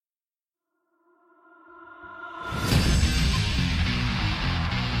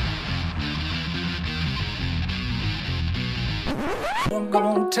I'm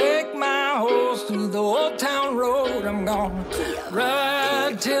gonna take my horse through the old town road. I'm gonna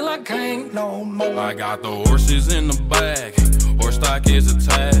ride till I can't no more. I got the horses in the back, horse stock is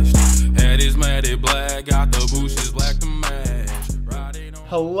attached. Head is matted black, got the bushes black to match.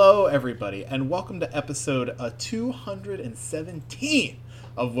 Hello, everybody, and welcome to episode 217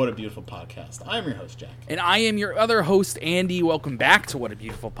 of What a Beautiful Podcast. I'm your host, Jack. And I am your other host, Andy. Welcome back to What a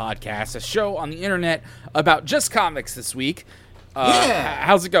Beautiful Podcast, a show on the internet about just comics this week.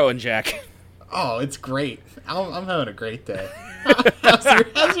 How's it going, Jack? Oh, it's great. I'm having a great day.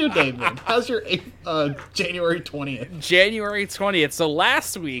 How's your day been? How's your January 20th? January 20th. So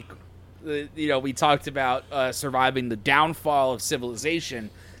last week, we talked about surviving the downfall of civilization.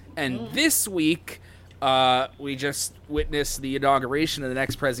 And this week, we just witnessed the inauguration of the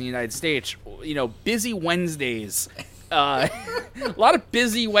next president of the United States. Busy Wednesdays. A lot of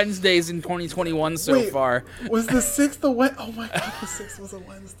busy Wednesdays in 2021 so far. Was the 6th a Wednesday? Oh my God, the 6th was a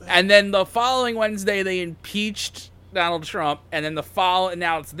Wednesday. And then the following Wednesday, they impeached Donald Trump. And then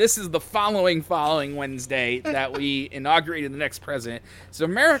this is the following Wednesday that we inaugurated the next president. So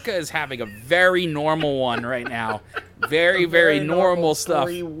America is having a very normal one right now. Very, very normal stuff.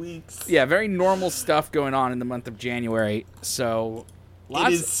 3 weeks. Yeah, very normal stuff going on in the month of January. So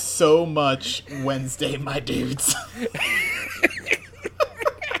it is so much Wednesday, my dudes.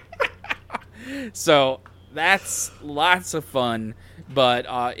 So that's lots of fun. But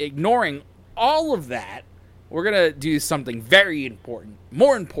ignoring all of that, we're going to do something very important,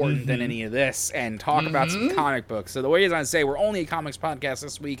 more important than any of this, and talk about some comic books. So the way I say, we're only a comics podcast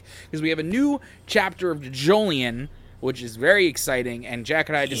this week because we have a new chapter of JoJolion, which is very exciting, and Jack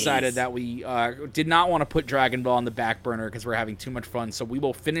and I decided that we did not want to put Dragon Ball on the back burner because we're having too much fun, so we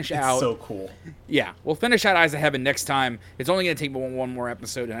will finish out... It's so cool. Yeah, we'll finish out Eyes of Heaven next time. It's only going to take one more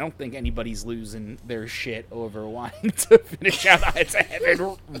episode, and I don't think anybody's losing their shit over wanting to finish out Eyes of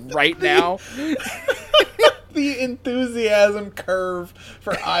Heaven right now. The enthusiasm curve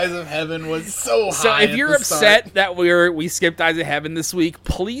for Eyes of Heaven was so high. So if you're upset that we skipped Eyes of Heaven this week,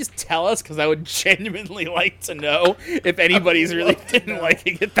 please tell us, because I would genuinely like to know if anybody's really didn't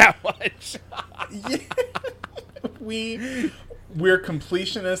liking it that much. Yeah. We're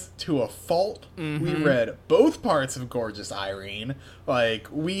completionists to a fault. We read both parts of Gorgeous Irene. Like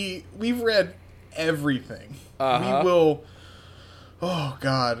we've read everything. We will. Oh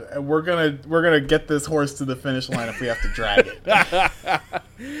God, we're gonna get this horse to the finish line if we have to drag it.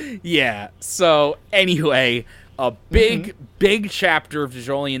 Yeah. So anyway, a big chapter of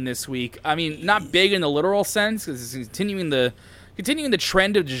JoJolion this week. I mean, not big in the literal sense because it's continuing the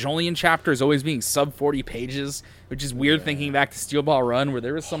trend of JoJolion chapters always being sub 40 pages, which is weird thinking back to Steel Ball Run where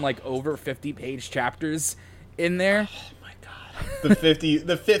there was some like over 50 page chapters in there. Oh my God, the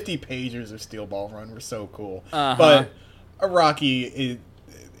 50 pages of Steel Ball Run were so cool, but. Araki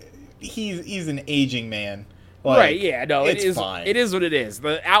he's an aging man. Like, right, yeah, no, it's fine. It is what it is.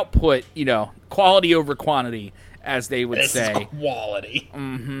 The output, quality over quantity, as they would say. Quality.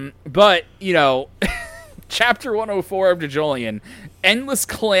 But, chapter 104 of JoJolion, Endless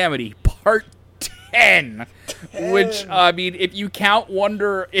Calamity, part 10. Which, I mean, if you count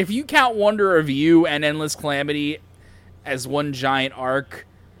Wonder of You and Endless Calamity as one giant arc,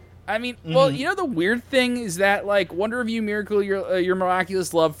 I mean, well, the weird thing is that, like, Wonder of You, Miracle, Your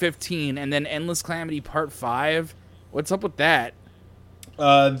Miraculous Love 15, and then Endless Calamity Part 5, what's up with that?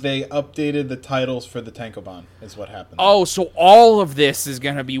 They updated the titles for the Tankobon, is what happened. Oh, so all of this is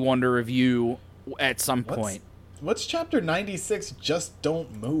going to be Wonder of You at some point. What's chapter 96, Just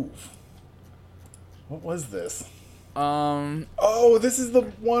Don't Move? What was this? This is the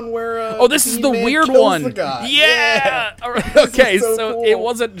one where this is the weird one. Yeah. Okay, so cool. It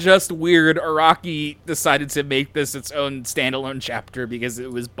wasn't just weird. Araki decided to make this its own standalone chapter because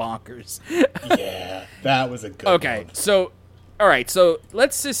it was bonkers. Yeah, that was a good one. So all right, so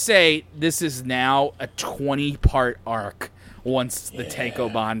let's just say this is now a 20-part arc once the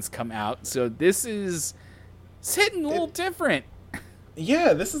Tankobons come out. So this is hitting a little different.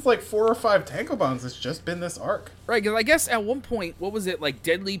 Yeah, this is like 4 or 5 Tankobons. It's just been this arc. Right, because I guess at one point, what was it, like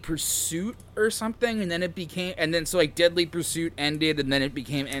Deadly Pursuit or something? And then Deadly Pursuit ended, and then it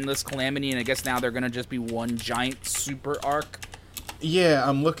became Endless Calamity, and I guess now they're going to just be one giant super arc. Yeah,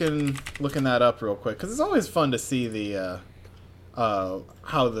 I'm looking that up real quick, because it's always fun to see the how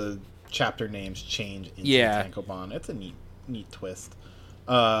the chapter names change into Tankobon. It's a neat twist.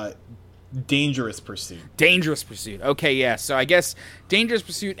 Dangerous Pursuit. Okay, yeah. So I guess Dangerous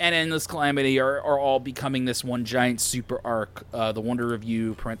Pursuit and Endless Calamity are all becoming this one giant super arc, the Wonder of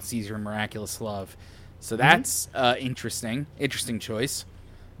You, (Your Miraculous Love). So that's interesting. Interesting choice.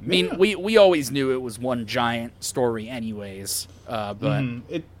 I mean, we always knew it was one giant story anyways, but...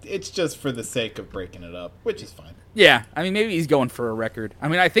 It's just for the sake of breaking it up, which is fine. Yeah, I mean, maybe he's going for a record. I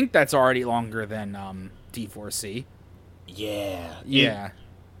mean, I think that's already longer than D4C. Yeah. Yeah.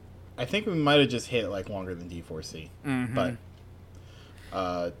 I think we might have just hit, like, longer than D4C. But...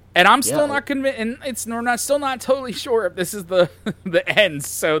 and I'm still not convinced, and we're still not totally sure if this is the end,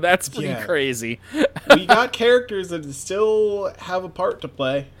 so that's pretty crazy. We got characters that still have a part to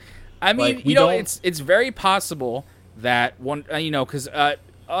play. I mean, like, it's very possible that one, because a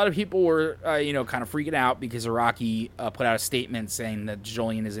lot of people were, kind of freaking out because Araki put out a statement saying that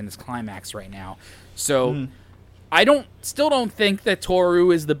JoJolion is in its climax right now. So I still don't think that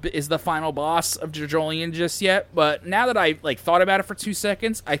Toru is the final boss of JoJolion just yet. But now that I thought about it for 2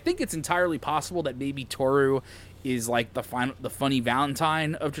 seconds, I think it's entirely possible that maybe Toru is like the funny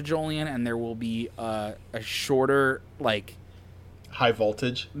Valentine of JoJolion, and there will be a shorter high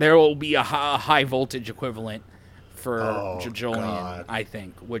voltage. There will be a high voltage equivalent for JoJolion, God. I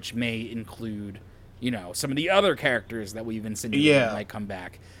think, which may include, some of the other characters that we've insinuated might come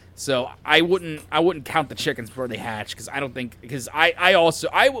back. So I wouldn't count the chickens before they hatch, because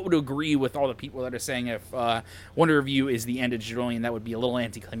I would agree with all the people that are saying if Wonder Review is the end of JoJolion, that would be a little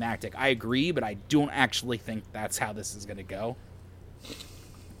anticlimactic. I agree, but I don't actually think that's how this is going to go.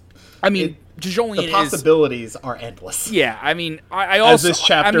 I mean, JoJolion the possibilities are endless. Yeah, I mean, I also... As this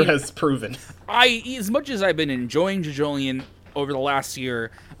chapter has proven. As much as I've been enjoying JoJolion over the last year,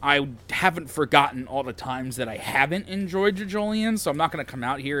 I haven't forgotten all the times that I haven't enjoyed JoJolion, so I'm not going to come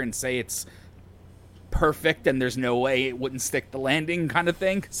out here and say it's perfect and there's no way it wouldn't stick the landing kind of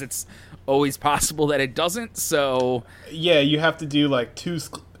thing, because it's always possible that it doesn't, so... Yeah, you have to do, 2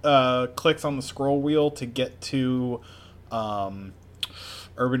 clicks on the scroll wheel to get to...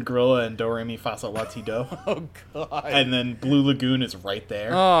 Urban Gorilla and Do Re Mi Fa Sol La Ti Do. Oh, God. And then Blue Lagoon is right there.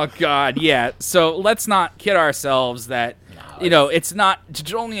 Oh, God, yeah. So let's not kid ourselves that, it's not...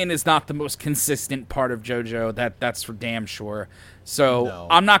 JoJolion is not the most consistent part of JoJo. That's for damn sure. So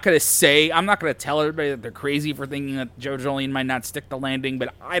I'm not going to tell everybody that they're crazy for thinking that JoJolion might not stick the landing,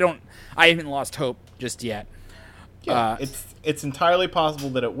 but I haven't lost hope just yet. Yeah, it's entirely possible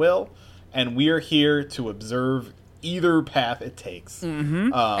that it will, and we are here to observe either path it takes.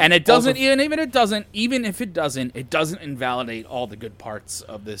 And it doesn't, even if it doesn't invalidate all the good parts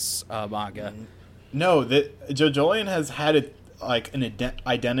of this manga. No, that JoJolion has had an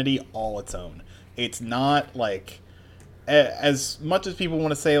identity all its own. It's not as much as people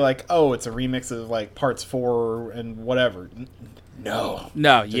want to say it's a remix of parts 4 and whatever. No,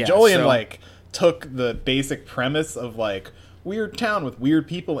 yeah. JoJolion took the basic premise of weird town with weird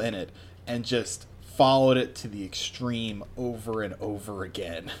people in it and just followed it to the extreme over and over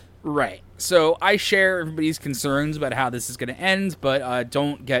again. Right. So I share everybody's concerns about how this is going to end, but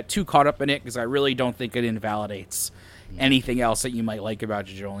don't get too caught up in it, because I really don't think it invalidates anything else that you might like about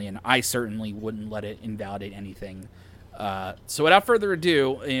JoJolion. I certainly wouldn't let it invalidate anything. So without further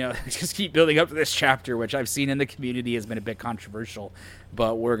ado, just keep building up to this chapter, which I've seen in the community has been a bit controversial,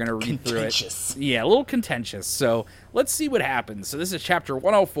 but we're going to read through it. Yeah, a little contentious. So let's see what happens. So this is chapter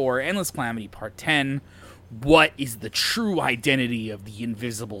 104, Endless Calamity, part 10. What is the true identity of the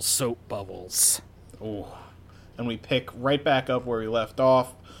invisible soap bubbles? Oh, and we pick right back up where we left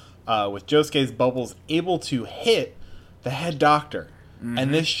off, with Josuke's bubbles able to hit the head doctor.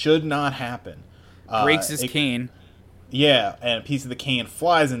 And this should not happen. Breaks his cane. Yeah, and a piece of the cane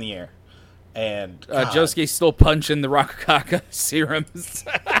flies in the air. And Josuke's still punching the Rakakaka serums.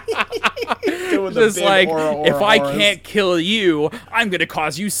 Just if I can't kill you, I'm going to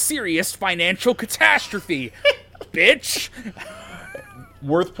cause you serious financial catastrophe, bitch.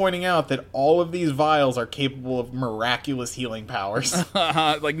 Worth pointing out that all of these vials are capable of miraculous healing powers.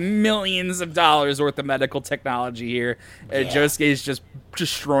 Millions of dollars worth of medical technology here. And Josuke's just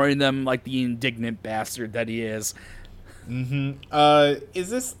destroying them like the indignant bastard that he is. Does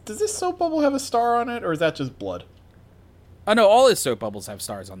this soap bubble have a star on it, or is that just blood? Oh no, all his soap bubbles have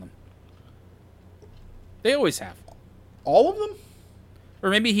stars on them. They always have. All of them?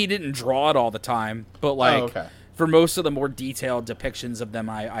 Or maybe he didn't draw it all the time, but for most of the more detailed depictions of them,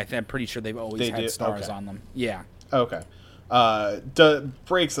 I'm pretty sure they've always had stars on them. Yeah. Okay.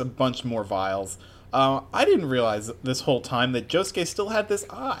 Breaks a bunch more vials. I didn't realize this whole time that Josuke still had this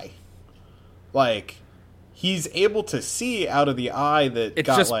eye. He's able to see out of the eye that it's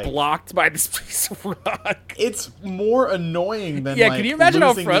just blocked by this piece of rock. It's more annoying than can you imagine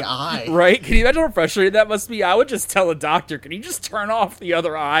losing the eye. Right? Can you imagine how frustrating that must be? I would just tell a doctor, can you just turn off the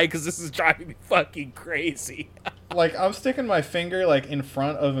other eye, because this is driving me fucking crazy. I'm sticking my finger in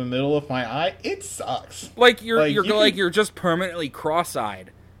front of the middle of my eye. It sucks. You're just permanently cross-eyed.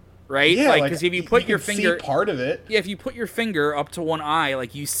 right? Yeah, because if you put your can finger, see part of it. yeah, if you put your finger up to one eye,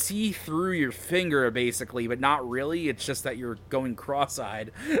 like you see through your finger basically, but not really. It's just that you're going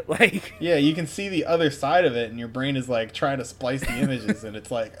cross-eyed, like. Yeah, you can see the other side of it, and your brain is like trying to splice the images, and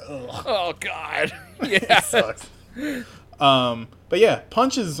it's like, ugh. Oh God, It yeah. sucks. But yeah,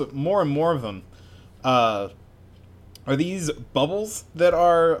 punches more and more of them. Are these bubbles that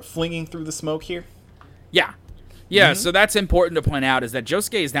are flinging through the smoke here? Yeah. Yeah, so that's important to point out, is that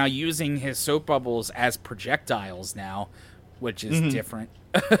Josuke is now using his soap bubbles as projectiles now, which is different.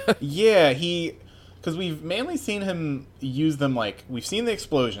 Yeah, because we've mainly seen him use them, like, we've seen the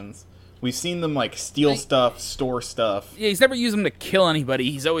explosions, we've seen them, like, steal stuff, store stuff. Yeah, he's never used them to kill anybody.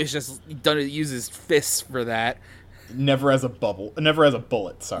 He's always just use his fists for that. Never as a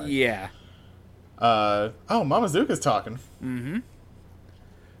bullet, sorry. Yeah. Mamazuka's talking.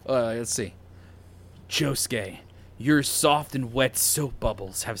 Let's see. Josuke, your soft and wet soap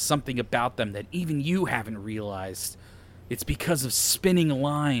bubbles have something about them that even you haven't realized. It's because of spinning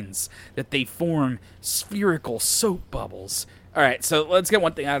lines that they form spherical soap bubbles. All right, so let's get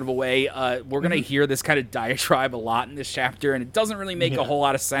one thing out of the way. We're going to hear this kind of diatribe a lot in this chapter, and it doesn't really make a whole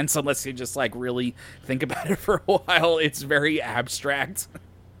lot of sense unless you just, like, really think about it for a while. It's very abstract.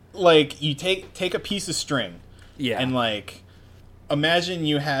 Like, you take a piece of string, Yeah. and, like, imagine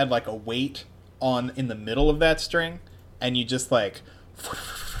you had, like, a weight in the middle of that string, and you just, like,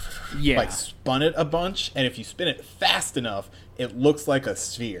 Yeah. like, spun it a bunch, and if you spin it fast enough, it looks like a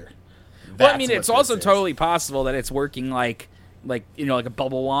sphere. Well, I That's mean, what it's also this is. totally possible that it's working like you know, like a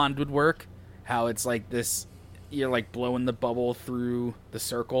bubble wand would work. How it's like this, you're like blowing the bubble through the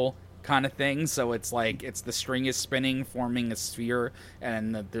circle kind of thing. So it's like the string is spinning, forming a sphere,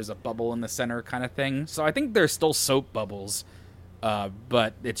 and there's a bubble in the center kind of thing. So I think there's still soap bubbles,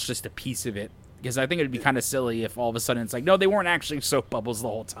 but it's just a piece of it. Because I think it'd be kind of silly if all of a sudden it's like, no, they weren't actually soap bubbles the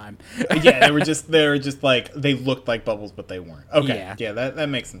whole time. Yeah, they were just like, they looked like bubbles, but they weren't. Okay, Yeah. that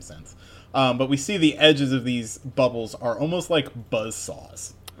makes some sense. But we see the edges of these bubbles are almost like buzz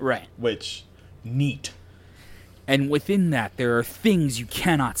saws, Right. which, neat. And within that, there are things you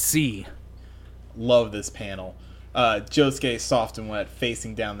cannot see. Love this panel. Josuke, soft and wet,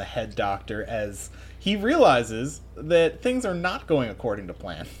 facing down the head doctor as he realizes that things are not going according to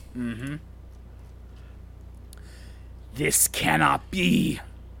plan. This cannot be.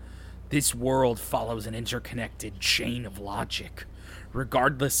 This world follows an interconnected chain of logic,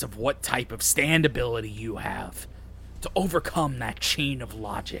 regardless of what type of stand ability you have. To overcome that chain of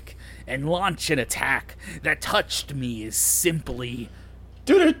logic and launch an attack that touched me is simply...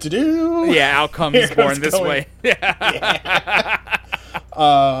 Do-do-do-do! Yeah, outcome is born this way.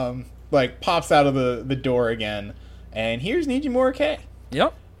 Like, pops out of the door again, and here's Nijimura K.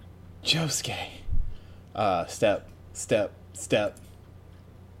 Yep. Josuke. Step.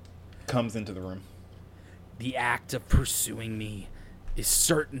 Comes into the room. The act of pursuing me is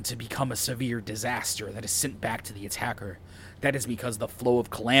certain to become a severe disaster that is sent back to the attacker. That is because the flow of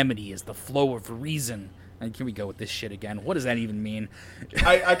calamity is the flow of reason. And can we go with this shit again? What does that even mean?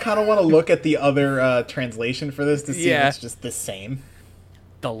 I kind of want to look at the other translation for this to see Yeah. if it's just the same.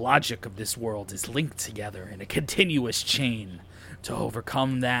 The logic of this world is linked together in a continuous chain. To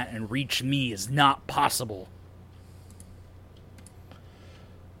overcome that and reach me is not possible.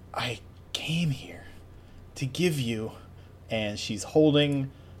 I came here to give you, and she's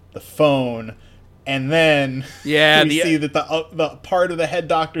holding the phone, and then Yeah, we see that the part of the head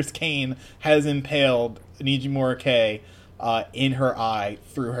doctor's cane has impaled Nijimura K in her eye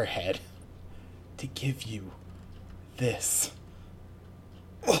through her head. To give you this.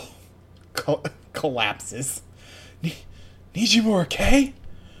 Collapses. Nijimura K?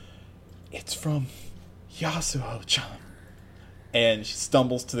 It's from Yasuo-chan. And she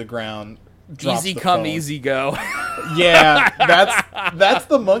stumbles to the ground. Drops Easy the come, phone. easy go. Yeah, that's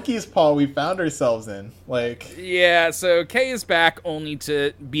the monkey's paw we found ourselves in. Like, Yeah, so Kei is back only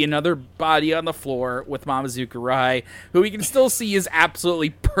to be another body on the floor with Mamazuka Rai, who we can still see is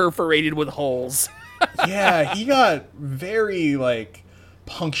absolutely perforated with holes. yeah, he got very, like,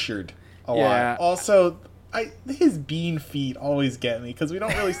 punctured a Yeah. lot. Also, his bean feet always get me, because we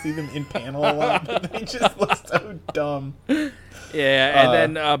don't really see them in panel a lot, but they just look so dumb. Yeah,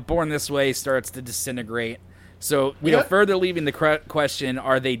 and then Born This Way starts to disintegrate. So, further leaving the question,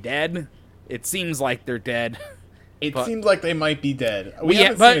 are they dead? It seems like they're dead. It seems like they might be dead. We Yeah,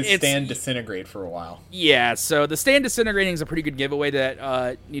 haven't but seen his it's- stand disintegrate for a while. Yeah, so the stand disintegrating is a pretty good giveaway that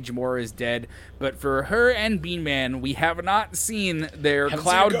Nijimura is dead. But for her and Bean Man, we have not seen their Haven't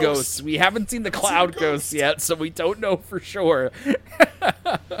cloud seen a ghost. ghosts. We haven't seen the cloud ghosts yet, so we don't know for sure.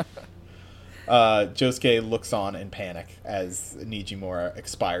 Josuke looks on in panic as Nijimura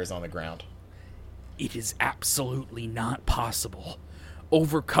expires on the ground. It is absolutely not possible.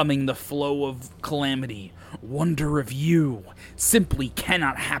 Overcoming the flow of calamity, wonder of you, simply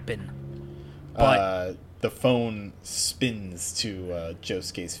cannot happen. But the phone spins to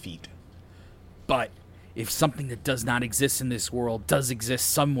Josuke's feet. But if something that does not exist in this world does exist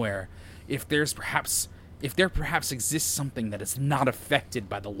somewhere, if there perhaps exists something that is not affected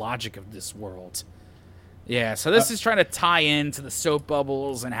by the logic of this world. Yeah, so this is trying to tie into the soap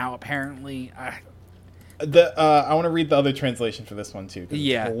bubbles and how apparently... I want to read the other translation for this one, too, because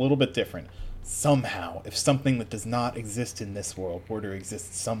it's a little bit different. Somehow, if something that does not exist in this world were to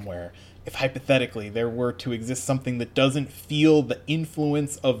exist somewhere, if hypothetically there were to exist something that doesn't feel the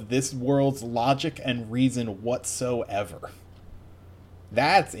influence of this world's logic and reason whatsoever.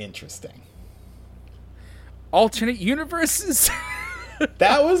 That's interesting. Alternate universes?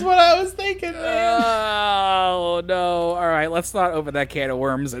 That was what I was thinking, man. Oh, no. All right, let's not open that can of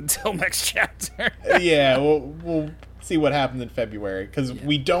worms until next chapter. Yeah, we'll see what happens in February, because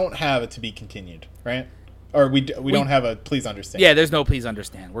we don't have it to be continued, right? Or we don't have a please understand. Yeah, there's no please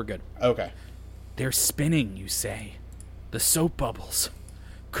understand. We're good. Okay. They're spinning, you say. The soap bubbles.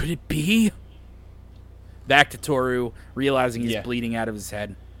 Could it be? Back to Toru, realizing he's bleeding out of his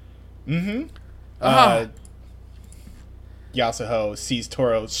head. Mm-hmm. Yasuho sees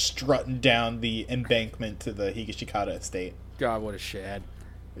Toru strutting down the embankment to the Higashikata estate. God, what a shithead.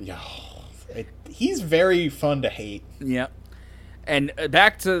 He's very fun to hate. Yep. And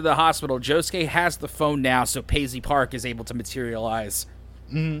back to the hospital, Josuke has the phone now, so Paisley Park is able to materialize.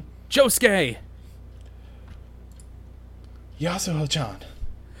 Mm-hmm. Josuke! Yasuho-chan.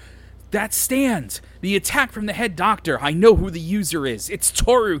 That stands! The attack from the head doctor. I know who the user is. It's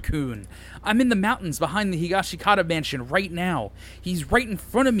Toru-kun. I'm in the mountains behind the Higashikata mansion right now. He's right in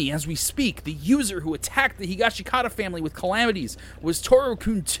front of me as we speak. The user who attacked the Higashikata family with calamities was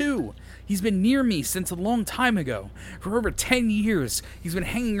Toru-kun too. He's been near me since a long time ago. For over 10 years, he's been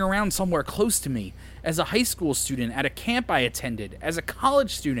hanging around somewhere close to me. As a high school student at a camp I attended, as a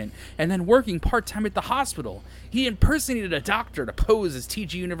college student, and then working part-time at the hospital. He impersonated a doctor to pose as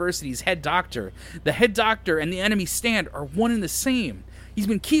TG University's head doctor. The head doctor and the enemy stand are one and the same. He's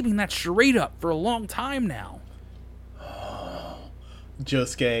been keeping that charade up for a long time now.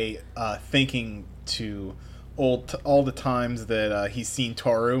 Josuke thinking to all the times that he's seen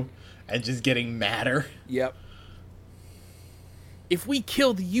Toru and just getting madder. Yep. If we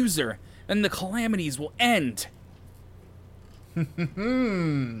kill the user, then the calamities will end.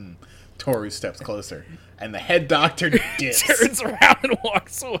 Toru steps closer, and the head doctor dips. Turns around and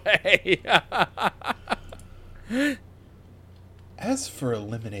walks away. As for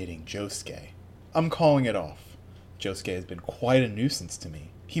eliminating Josuke, I'm calling it off. Josuke has been quite a nuisance to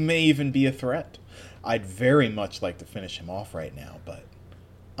me. He may even be a threat. I'd very much like to finish him off right now, but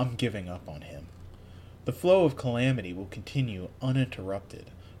I'm giving up on him. The flow of calamity will continue uninterrupted,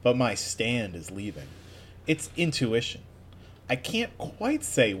 but my stand is leaving. It's intuition. I can't quite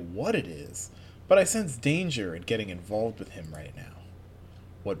say what it is, but I sense danger in getting involved with him right now.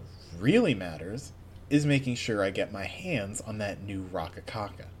 What really matters is making sure I get my hands on that new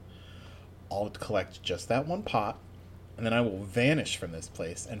Rakakaka. I'll collect just that one pot, and then I will vanish from this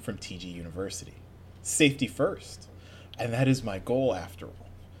place and from TG University. Safety first. And that is my goal after all.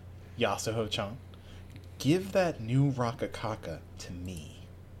 Yasuho-chan, give that new Rakakaka to me.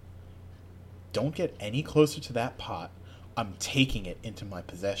 Don't get any closer to that pot. I'm taking it into my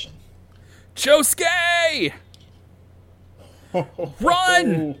possession. Josuke!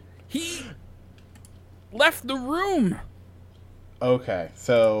 Run! He left the room. Okay,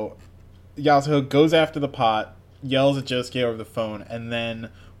 so Yasuho goes after the pot, yells at Josuke over the phone, and then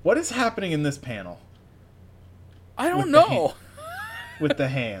what is happening in this panel? I don't know. With the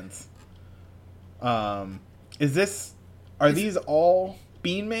hands. Are these all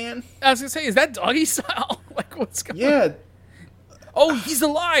Bean Man? I was gonna say, is that doggy style? Like, what's going on? Yeah. Oh, he's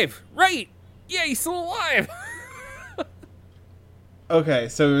alive! Right! Yeah, he's still alive! Okay,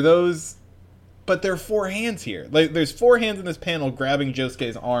 so those... But there are 4 hands here. Like, there's 4 hands in this panel grabbing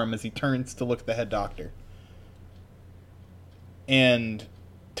Josuke's arm as he turns to look at the head doctor. And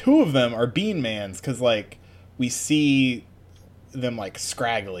 2 of them are Bean Man's, because, like, we see them, like,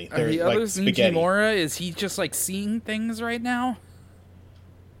 scraggly. They're the like others spaghetti. Nijimura? Is he just, like, seeing things right now?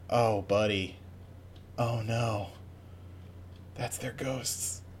 Oh, buddy. Oh, no. That's their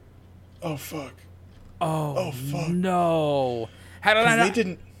ghosts. Oh, fuck. Oh, fuck. No. How did I not...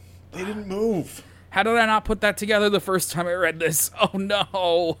 They didn't move. How did I not put that together the first time I read this? Oh,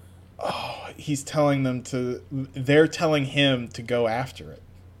 no. Oh, he's telling them to... They're telling him to go after it.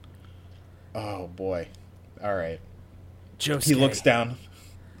 Oh, boy. All right. Josuke, He looks down.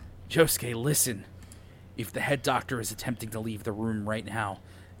 Josuke, listen. If the head doctor is attempting to leave the room right now,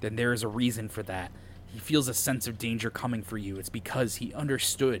 then there is a reason for that. He feels a sense of danger coming for you. It's because he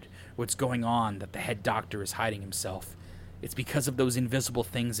understood what's going on that the head doctor is hiding himself. It's because of those invisible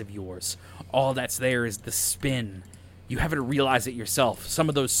things of yours. All that's there is the spin. You haven't realized it yourself. Some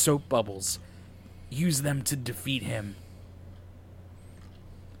of those soap bubbles. Use them to defeat him.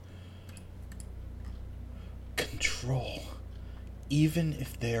 Control. Even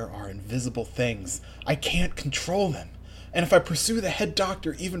if there are invisible things, I can't control them. And if I pursue the head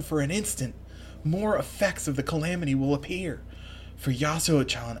doctor even for an instant, more effects of the calamity will appear. For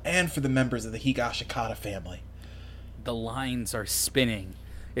Yasuo-chan and for the members of the Higashikata family. The lines are spinning.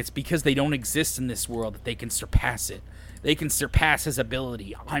 It's because they don't exist in this world that they can surpass it. They can surpass his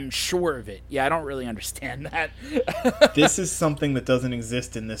ability. I'm sure of it. Yeah, I don't really understand that. This is something that doesn't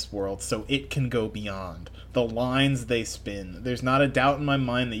exist in this world, so it can go beyond. The lines they spin. There's not a doubt in my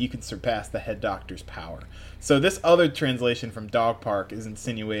mind that you can surpass the head doctor's power. So this other translation from Dog Park is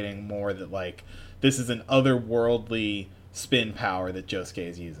insinuating more that, like, this is an otherworldly spin power that Josuke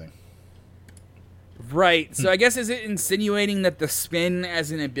is using. Right. So I guess, is it insinuating that the spin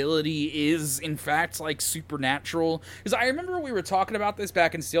as an ability is, in fact, like, supernatural? Because I remember we were talking about this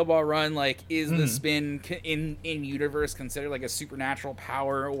back in Steel Ball Run, like, is the spin in universe considered, like, a supernatural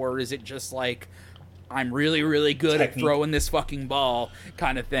power, or is it just, like, I'm really, really good at throwing this fucking ball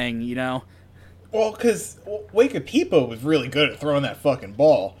kind of thing, you know? Well, because Wake of Peepo was really good at throwing that fucking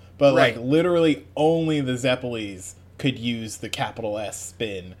ball, but, Right. like, literally only the Zeppelis could use the capital S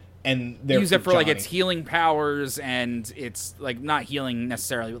spin. And use it for like its healing powers, and it's like not healing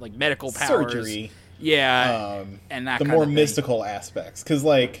necessarily, but like medical powers, surgery, yeah, and that the kind more of thing. mystical aspects. Because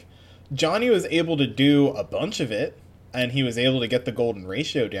like Johnny was able to do a bunch of it, and he was able to get the golden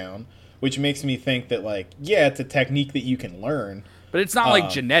ratio down, which makes me think that like it's a technique that you can learn, but it's not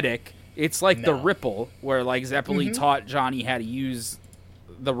like genetic. It's like the no. ripple, where like Zeppeli taught Johnny how to use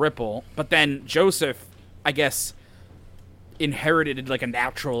the ripple, but then Joseph, I guess, inherited like a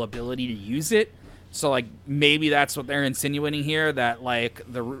natural ability to use it. So like maybe that's what they're insinuating here, that like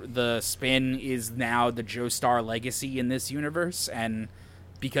the spin is now the Joestar legacy in this universe, and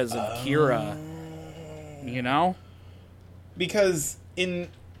because of Kira, you know, because in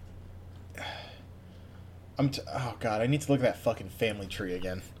oh god, I need to look at that fucking family tree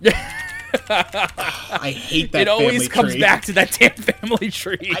again. I hate that. It always family comes tree. back to that damn family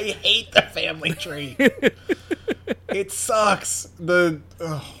tree. I hate the family tree. It sucks. Oh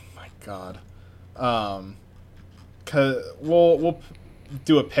my god. Cause we'll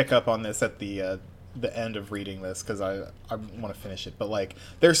do a pickup on this at the end of reading this, because I want to finish it. But like,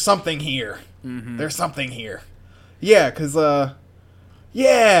 there's something here. Mm-hmm. There's something here. Yeah, because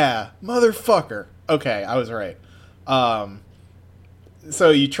motherfucker. Okay, I was right.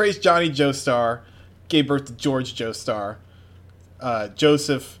 So you trace Johnny Joestar, gave birth to George Joestar,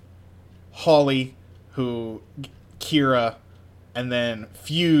 Joseph, Holly, Kira, and then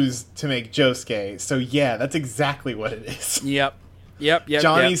fused to make Josuke. So yeah, that's exactly what it is. Yep.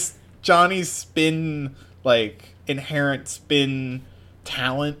 Johnny's spin, like inherent spin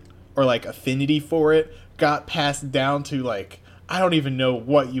talent or like affinity for it, got passed down to like, I don't even know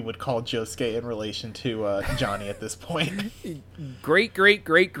what you would call Josuke in relation to Johnny at this point. Great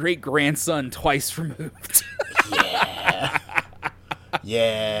grandson twice removed.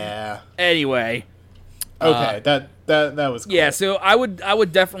 Yeah. Anyway. Okay, that was cool. Yeah, so I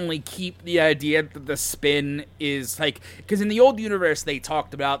would definitely keep the idea that the spin is like, because in the old universe they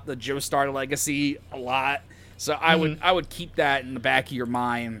talked about the Joestar legacy a lot. So I would keep that in the back of your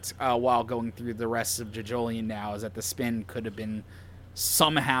mind while going through the rest of JoJolion now, is that the spin could have been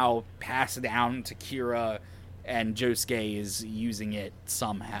somehow passed down to Kira, and Josuke is using it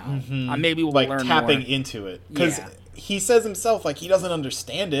somehow. Maybe we'll like learn tapping more. into it, because he says himself like he doesn't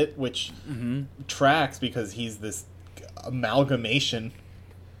understand it, which tracks because he's this amalgamation,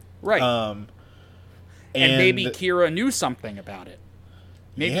 right? And maybe Kira knew something about it.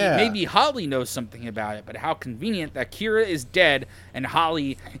 Maybe Holly knows something about it, but how convenient that Kira is dead and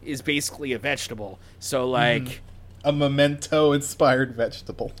Holly is basically a vegetable. So, like... a Memento-inspired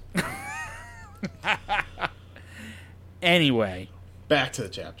vegetable. Anyway. Back to the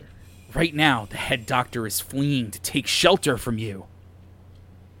chapter. Right now, the head doctor is fleeing to take shelter from you.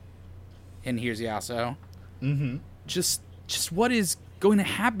 And here's Yasuo. Just what is going to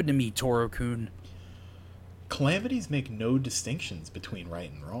happen to me, Toro-kun? Calamities make no distinctions between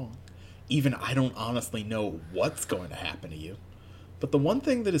right and wrong. Even I don't honestly know what's going to happen to you. But the one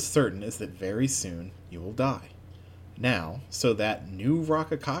thing that is certain is that very soon you will die. Now, so that new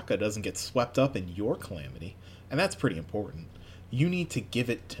Rakakaka doesn't get swept up in your calamity, and that's pretty important, you need to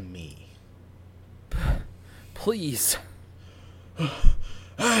give it to me. Please.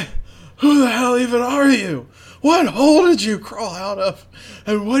 Hey, who the hell even are you? What hole did you crawl out of?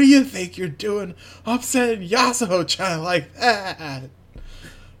 And what do you think you're doing upsetting Yasuho-chan like that?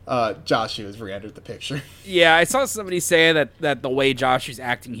 Joshu has re-entered the picture. Yeah, I saw somebody say that the way Joshu's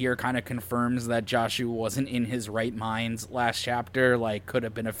acting here kind of confirms that Joshu wasn't in his right mind last chapter, like, could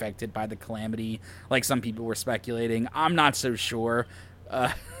have been affected by the calamity, like some people were speculating. I'm not so sure.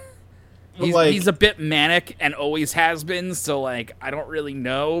 He's a bit manic and always has been, so, like, I don't really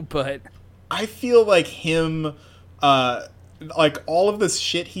know, but... I feel like him, like, all of this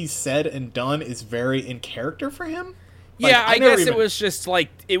shit he's said and done is very in character for him. Like, yeah, I guess it was just, like,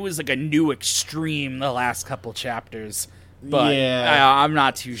 it was, like, a new extreme the last couple chapters. But yeah. I'm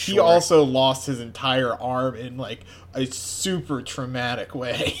not too sure. He also lost his entire arm in, like, a super traumatic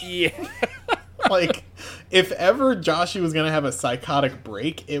way. Yeah. Like, if ever Joshu was going to have a psychotic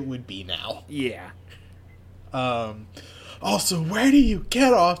break, it would be now. Yeah. Also, where do you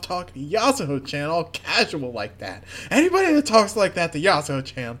get off talking to Yasuho-chan all casual like that? Anybody that talks like that to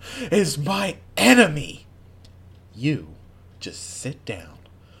Yasuho-chan is my enemy. You just sit down.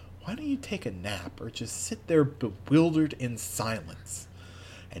 Why don't you take a nap or just sit there bewildered in silence?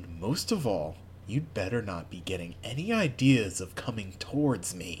 And most of all, you'd better not be getting any ideas of coming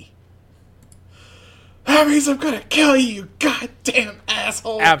towards me. That means I'm gonna kill you, you goddamn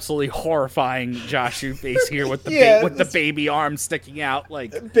asshole! Absolutely horrifying Joshu face here with the baby arm sticking out,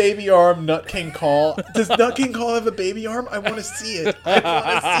 like baby arm. Nut King Call. Does Nut King Call have a baby arm? I want to see it. I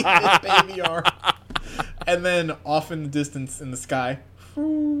want to see this baby arm. And then off in the distance in the sky.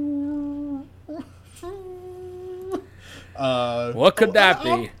 What could that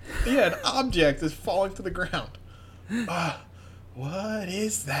be? Yeah, an object is falling to the ground. What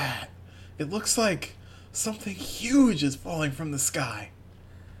is that? It looks like something huge is falling from the sky.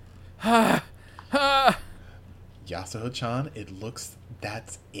 Yasuho-chan, it looks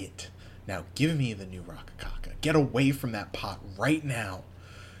that's it. Now give me the new Rakakaka. Get away from that pot right now.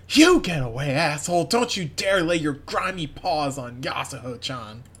 You get away, asshole! Don't you dare lay your grimy paws on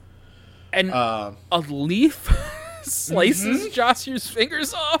Yasuho-chan. And a leaf slices Joshu's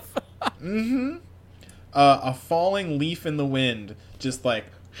fingers off. A falling leaf in the wind just like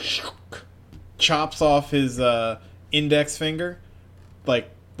chops off his index finger like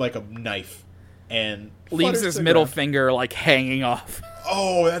a knife and leaves his middle finger like hanging off.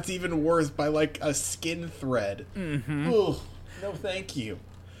 Oh, that's even worse, by like a skin thread. Ugh, no thank you.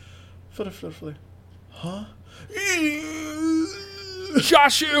 Huh?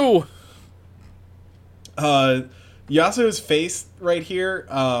 Joshu! Yasuo's face right here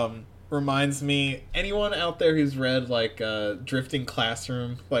reminds me, anyone out there who's read like Drifting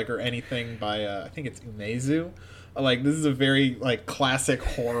Classroom, like, or anything by I think it's Umezu, like, this is a very like classic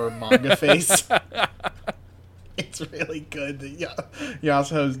horror manga face. It's really good that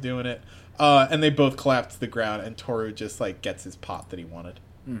Yasuo's doing it. And they both collapse to the ground, and Toru just like gets his pot that he wanted.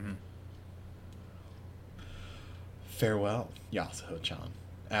 Farewell, Yasuho-chan.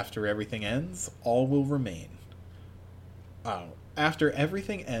 After everything ends, all will remain. After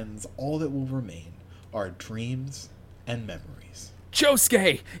everything ends, all that will remain are dreams and memories.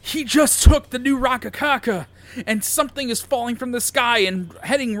 Josuke, he just took the new Rakakaka, and something is falling from the sky and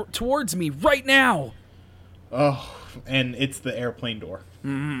heading towards me right now. Oh, and it's the airplane door.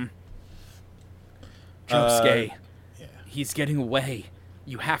 Josuke, he's getting away.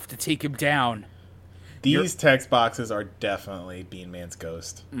 You have to take him down. These text boxes are definitely Bean Man's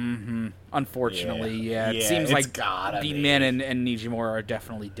ghost. Unfortunately, yeah. It seems like Bean Man and Nijimura are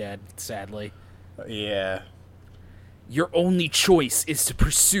definitely dead, sadly. Yeah. Your only choice is to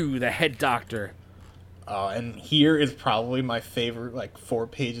pursue the head doctor. And here is probably my favorite, like, 4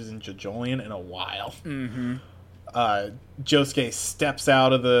 pages in JoJolion in a while. Josuke steps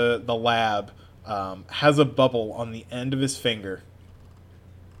out of the lab, has a bubble on the end of his finger.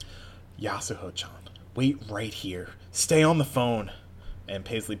 Yasuho-chan, wait right here. Stay on the phone. And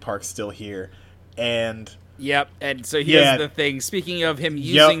Paisley Park's still here. And... Yep, and so here's the thing. Speaking of him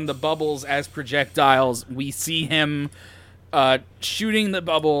using the bubbles as projectiles, we see him shooting the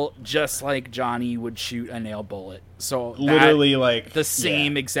bubble just like Johnny would shoot a nail bullet. So literally like the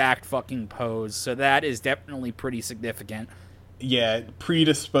same exact fucking pose. So that is definitely pretty significant. Yeah,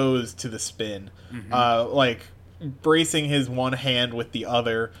 predisposed to the spin. Like bracing his one hand with the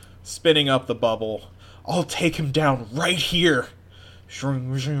other, spinning up the bubble. I'll take him down right here.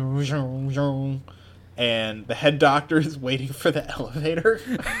 and the head doctor is waiting for the elevator,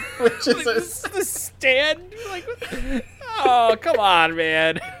 which is the stand. Like, oh, come on,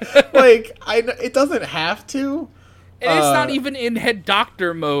 man. like it doesn't have to. And it's not even in head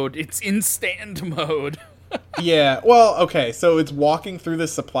doctor mode. It's in stand mode. Yeah. Well, okay. So it's walking through the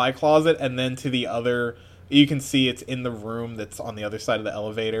supply closet, and then to the other. You can see it's in the room that's on the other side of the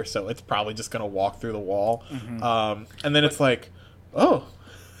elevator, so it's probably just gonna walk through the wall. Mm-hmm. And then it's like, oh,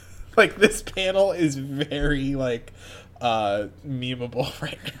 like this panel is very like memeable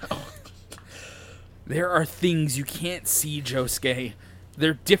right now. There are things you can't see, Josuke.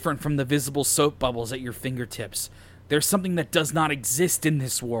 They're different from the visible soap bubbles at your fingertips. There's something that does not exist in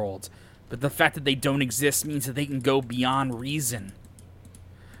this world, but the fact that they don't exist means that they can go beyond reason.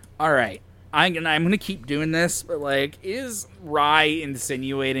 All right. I'm gonna keep doing this, but like, is Rai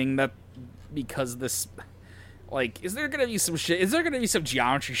insinuating that because this, like, is there gonna be some shit? Is there gonna be some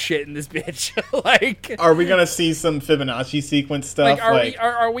geometry shit in this bitch? Like, are we gonna see some Fibonacci sequence stuff? Like,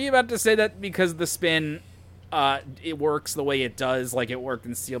 are we about to say that because the spin, it works the way it does, like it worked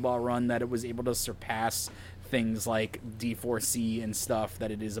in Steel Ball Run, that it was able to surpass things like D4C and stuff,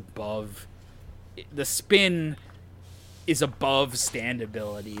 that it is above the spin. Is above stand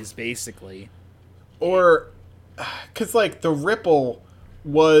abilities, basically. Or, because, like, the ripple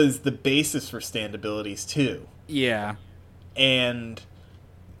was the basis for stand abilities, too. Yeah. And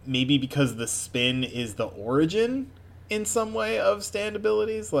maybe because the spin is the origin, in some way, of stand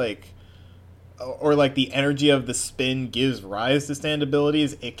abilities, like, or, like, the energy of the spin gives rise to stand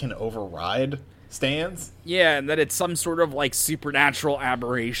abilities, it can override stands. Yeah, and that it's some sort of like supernatural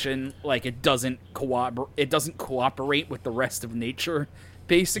aberration, like it doesn't cooperate with the rest of nature,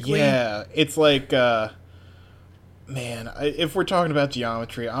 basically. Yeah, it's like man, if we're talking about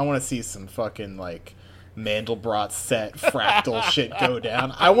geometry, I want to see some fucking like Mandelbrot set fractal shit go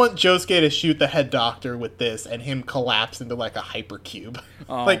down. I want Josuke to shoot the head doctor with this and him collapse into like a hypercube.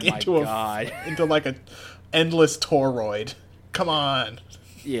 Oh like my God. into like a endless toroid. Come on.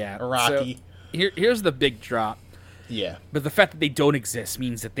 Yeah. Araki. So here's the big drop. Yeah. But the fact that they don't exist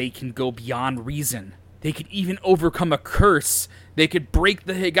means that they can go beyond reason. They could even overcome a curse. They could break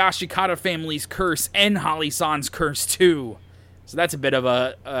the Higashikata family's curse and Holly-san's curse too. So that's a bit of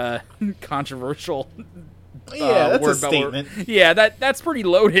a controversial that's word, a statement. Yeah, that's pretty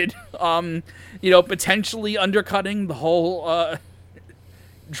loaded. Potentially undercutting the whole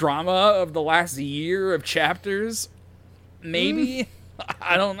drama of the last year of chapters. Maybe.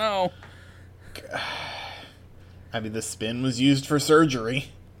 I don't know. I mean, the spin was used for surgery.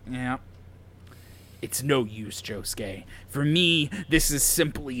 Yeah. It's no use, Josuke. For me, this is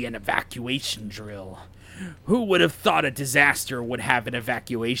simply an evacuation drill. Who would have thought a disaster would have an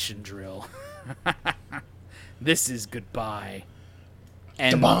evacuation drill? This is goodbye.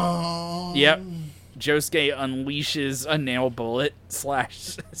 And yep, Josuke unleashes a nail bullet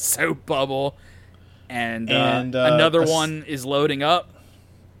 / soap bubble, and another one is loading up.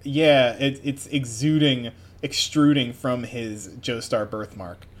 Yeah, it's extruding from his Joestar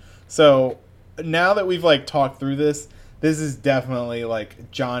birthmark. So now that we've like talked through this is definitely like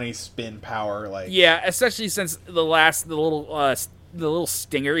Johnny's spin power. Like, yeah, especially since the little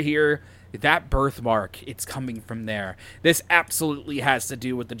stinger here, that birthmark, it's coming from there. This absolutely has to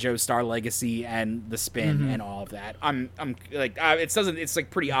do with the Joestar legacy and the spin and all of that. I'm like, it's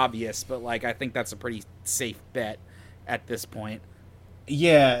like pretty obvious, but like I think that's a pretty safe bet at this point.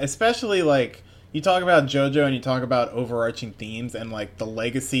 Yeah, especially like you talk about JoJo and you talk about overarching themes, and like the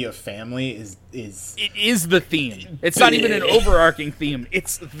legacy of family is it is the theme. It's not even an overarching theme.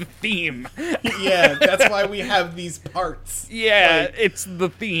 It's the theme. Yeah, that's why we have these parts. Yeah, like, it's the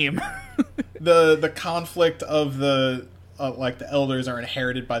theme. the conflict of the like the elders are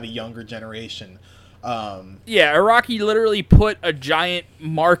inherited by the younger generation. Yeah, Araki literally put a giant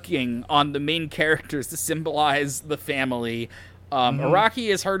marking on the main characters to symbolize the family. Araki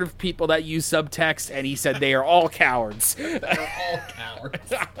has heard of people that use subtext, and he said they are all cowards. They're all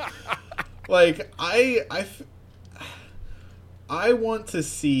cowards. Like, I want to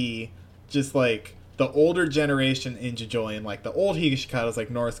see just, like, the older generation in JoJo, like, the old Higashikatas, like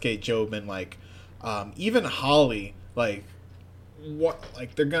Norisuke, Jobin, like, even Holly, like,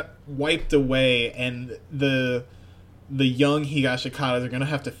 they're got wiped away, and the young Higashikatas are gonna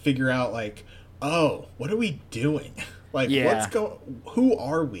have to figure out, like, oh, what are we doing? Like, who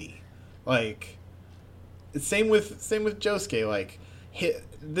are we? Like, same with Josuke. Like,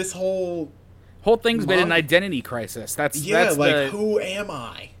 this whole thing's been an identity crisis. That's who am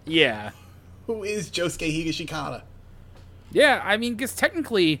I? Yeah. Who is Josuke Higashikata? Yeah, I mean, because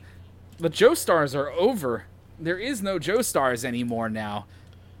technically, the Joestars are over. There is no Joestars anymore now.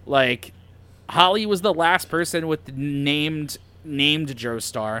 Like, Holly was the last person with the named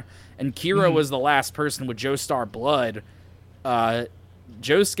Joestar, and Kira was the last person with Joestar blood.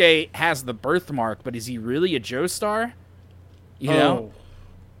 Josuke has the birthmark, but is he really a Joestar? You know?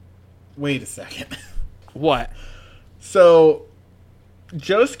 Wait a second. What? So,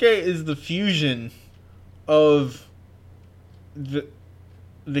 Josuke is the fusion of the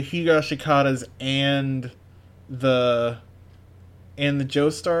Higashikatas and the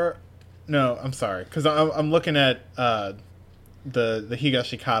Joestar. No, I'm sorry, because I'm looking at the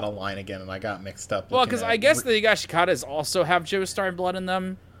Higashikata line again, and I got mixed up. Well, because I guess the Higashikatas also have Joestar blood in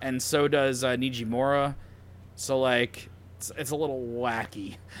them, and so does Nijimura. So like, it's a little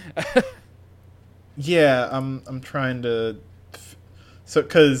wacky. Yeah, I'm trying to. So,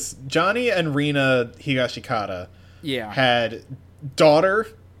 because Johnny and Rina Higashikata had daughter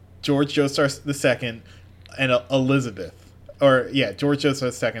George Joestar II and Elizabeth. George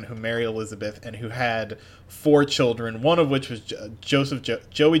Joestar II, who married Elizabeth and who had 4 children, one of which was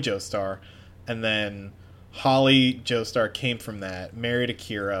Joey Joestar, and then Holly Joestar came from that, married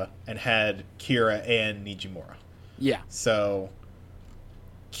Akira, and had Kira and Nijimura. Yeah. So,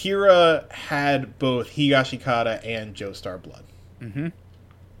 Kira had both Higashikata and Joestar blood. Mm-hmm.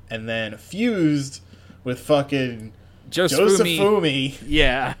 And then fused with fucking Josefumi.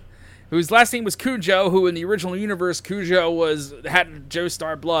 Yeah. Whose last name was Kujo, who in the original universe, Kujo had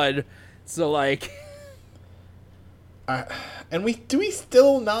Joestar blood. So, like... and do we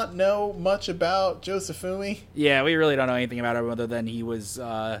still not know much about Josefumi? Yeah, we really don't know anything about him other than he was...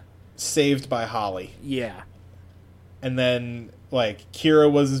 saved by Holly. Yeah. And then, like,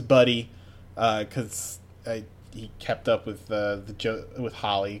 Kira was his buddy, because he kept up with with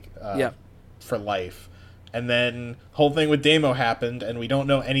Holly for life. And then whole thing with Damo happened, and we don't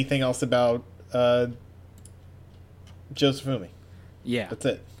know anything else about Josefumi. Yeah. That's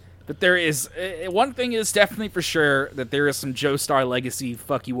it. But there is... one thing is definitely for sure that there is some Joestar legacy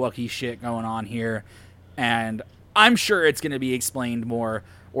fucky-wucky shit going on here. And I'm sure it's going to be explained more,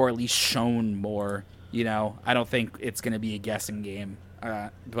 or at least shown more. You know, I don't think it's going to be a guessing game.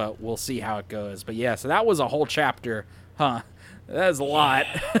 But we'll see how it goes. But yeah, so that was a whole chapter. Huh. That was a lot.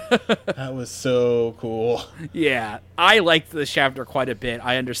 That was so cool. Yeah. I liked this chapter quite a bit.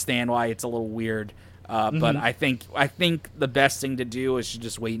 I understand why it's a little weird. But I think the best thing to do is to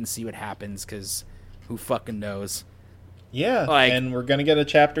just wait and see what happens, because who fucking knows? Yeah, like, and we're going to get a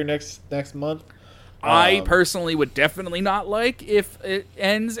chapter next month. I personally would definitely not like if it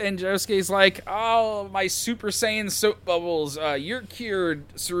ends and Josuke's like, oh, my Super Saiyan soap bubbles, you're cured,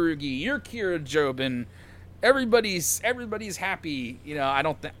 Tsurugi, you're cured, Jobin. Everybody's happy. You know, I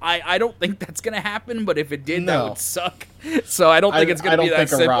don't think that's gonna happen, but if it did, that would suck. So I don't think it's gonna be that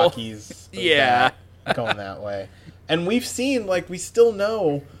simple. I don't think Araki's going that way. And we've seen, like, we still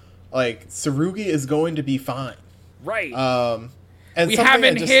know, like, Tsurugi is going to be fine. Right. And we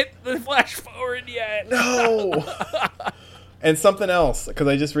haven't hit the flash forward yet. No. And something else, because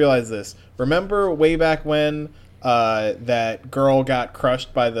I just realized this. Remember way back when that girl got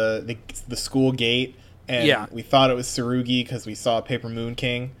crushed by the school gate, and we thought it was Tsurugi because we saw Paper Moon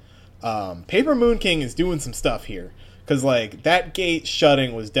King? Paper Moon King is doing some stuff here, because, like, that gate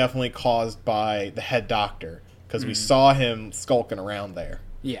shutting was definitely caused by the head doctor, because we saw him skulking around there.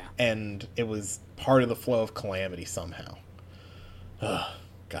 Yeah. And it was part of the flow of Calamity somehow. Oh,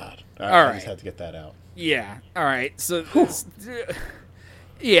 God. I just had to get that out. Yeah. All right. So,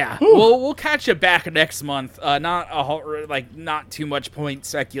 yeah. We'll catch you back next month. Not too much point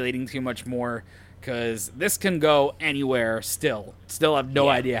speculating too much more, because this can go anywhere still. Still have no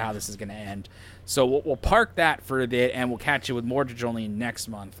idea how this is going to end. So we'll park that for a bit, and we'll catch you with more Jojolian next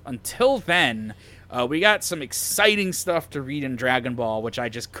month. Until then, we got some exciting stuff to read in Dragon Ball, which I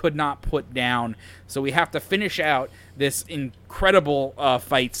just could not put down. So we have to finish out this incredible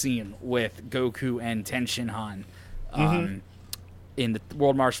fight scene with Goku and Tenshinhan in the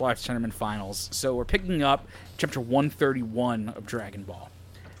World Martial Arts Tournament Finals. So we're picking up Chapter 131 of Dragon Ball.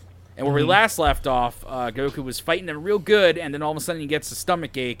 And where we last left off, Goku was fighting him real good, and then all of a sudden he gets a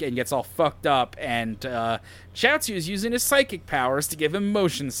stomach ache and gets all fucked up, and Chaozu is using his psychic powers to give him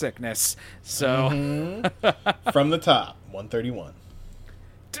motion sickness. So, from the top, 131.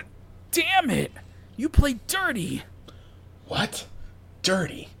 Damn it! You played dirty! What?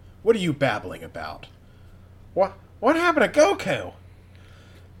 Dirty? What are you babbling about? What happened to Goku?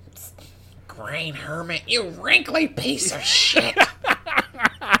 Grain Hermit, you wrinkly piece of shit!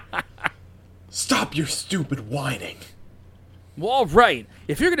 Stop your stupid whining. Well, all right.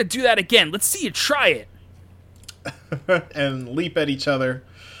 If you're going to do that again, let's see you try it. And leap at each other.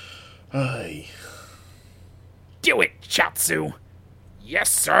 Ay. Do it, Chaozu.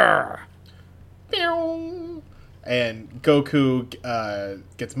 Yes, sir. Pew! And Goku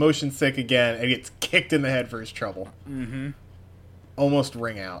gets motion sick again and gets kicked in the head for his trouble. Mm-hmm. Almost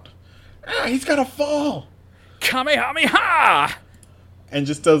ring out. He's got to fall! Kamehameha! And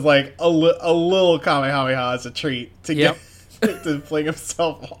just does like a little Kamehameha as a treat to get to fling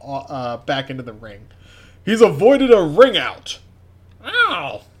himself back into the ring. He's avoided a ring out.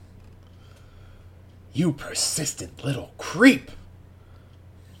 Ow! You persistent little creep.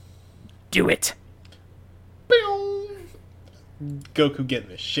 Do it. Goku getting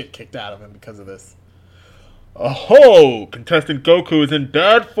the shit kicked out of him because of this. Oh, contestant Goku is in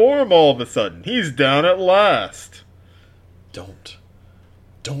bad form all of a sudden. He's down at last. Don't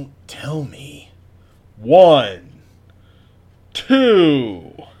tell me. 1,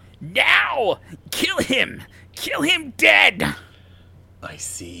 2. Now! Kill him! Kill him dead! I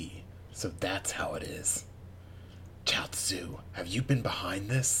see. So that's how it is. Chaozu, have you been behind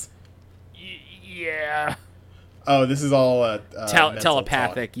this? Yeah. Oh, this is all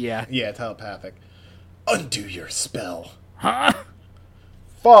telepathic, yeah. Yeah, telepathic. Undo your spell. Huh?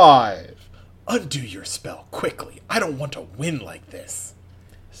 5. Undo your spell quickly. I don't want to win like this.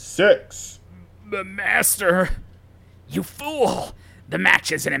 6. The master. You fool! The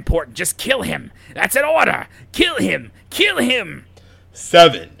match isn't important. Just kill him. That's an order. Kill him. Kill him.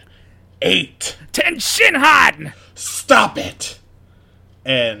 7. 8. Tenshinhan! Stop it!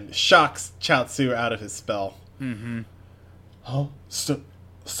 And shocks Chaozu out of his spell. Mm-hmm. Huh?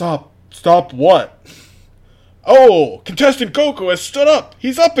 Stop what? Oh, contestant Goku has stood up.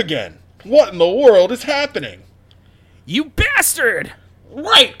 He's up again. What in the world is happening? You bastard!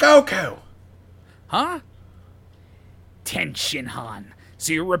 Right, Goku! Huh? Tenshinhan.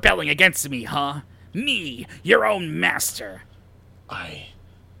 So you're rebelling against me, huh? Me, your own master. I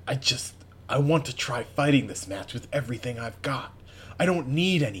want to try fighting this match with everything I've got. I don't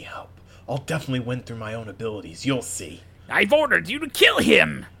need any help. I'll definitely win through my own abilities. You'll see. I've ordered you to kill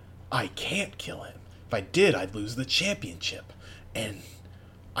him! I can't kill him. If I did, I'd lose the championship. And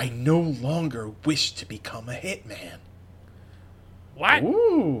I no longer wish to become a hitman. What?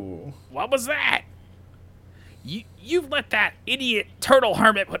 Ooh. What was that? You've let that idiot turtle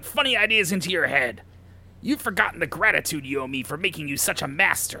hermit put funny ideas into your head. You've forgotten the gratitude you owe me for making you such a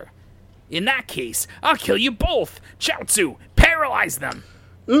master. In that case, I'll kill you both. Chaozu, paralyze them.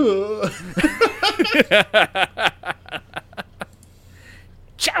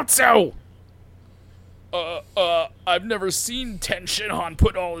 Chaozu! I've never seen Tenshinhan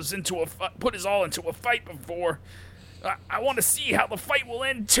put his all into a fight before. I want to see how the fight will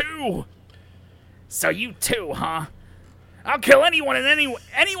end too. So you too, huh? I'll kill anyone and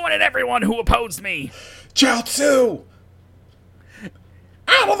everyone who opposed me. Chaozu!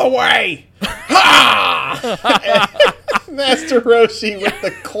 Out of the way! Ha! Master Roshi with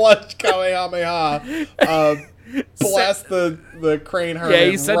the clutch Kamehameha blast the crane hermit. Yeah,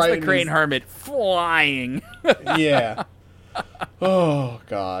 he sends right the crane hermit flying. Yeah. Oh,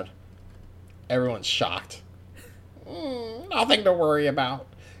 God. Everyone's shocked. Nothing to worry about.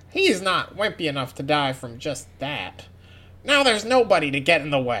 He's not wimpy enough to die from just that. Now there's nobody to get in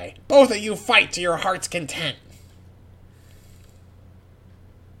the way. Both of you fight to your heart's content.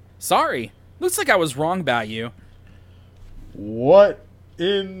 Sorry. Looks like I was wrong about you. What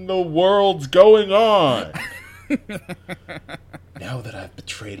in the world's going on? Now that I've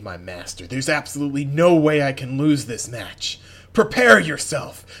betrayed my master, there's absolutely no way I can lose this match. Prepare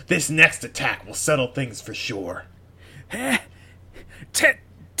yourself. This next attack will settle things for sure.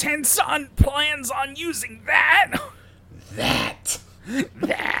 Tensan plans on using that? That.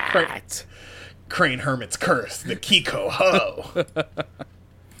 That. Crane Hermit's curse, the Kiko Ho.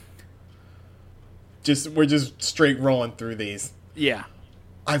 We're just straight rolling through these. Yeah.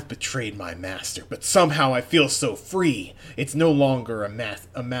 I've betrayed my master, but somehow I feel so free. It's no longer a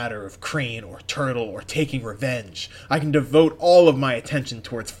matter of Crane or Turtle or taking revenge. I can devote all of my attention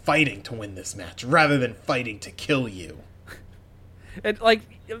towards fighting to win this match, rather than fighting to kill you.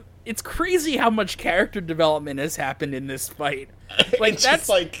 It's crazy how much character development has happened in this fight. It's just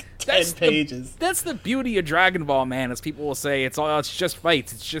like 10 pages. That's the beauty of Dragon Ball, man, as people will say, it's just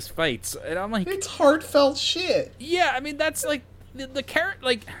fights, it's just fights. And I'm like... It's heartfelt shit. Yeah, I mean, that's like... The character,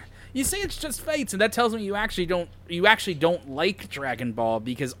 like, you say it's just fights, and that tells me you actually don't like Dragon Ball,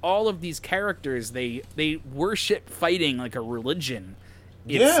 because all of these characters, they worship fighting like a religion.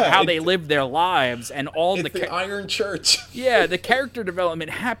 It's how they live their lives, and all the Iron Church. Yeah, the character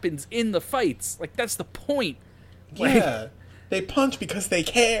development happens in the fights. Like, that's the point. Yeah, they punch because they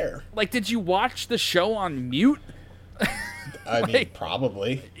care. Like, did you watch the show on mute? I mean,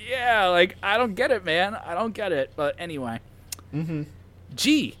 probably. Yeah, like, I don't get it, man. I don't get it. But anyway. Mm-hmm.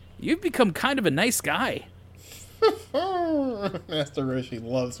 Gee, You've become kind of a nice guy. Master Roshi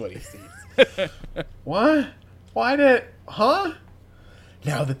loves what he sees. What? Why did... Huh?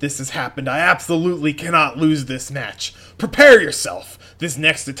 Now that this has happened, I absolutely cannot lose this match. Prepare yourself. This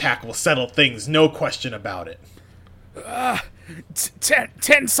next attack will settle things, no question about it.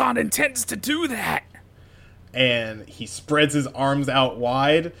 Tenson intends to do that. And he spreads his arms out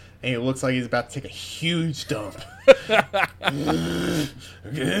wide, and he looks like he's about to take a huge dump.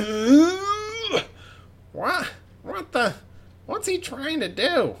 What's he trying to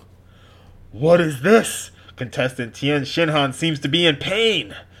do? What is this? Contestant Tien Shinhan seems to be in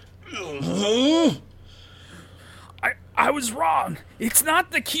pain. I was wrong. It's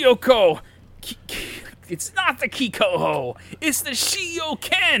not the Kyoko. It's not the Kikoho. It's the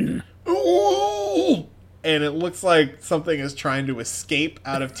Shioken. Ooh! And it looks like something is trying to escape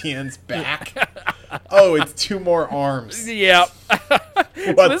out of Tien's back. Oh, it's 2 more arms. Yep.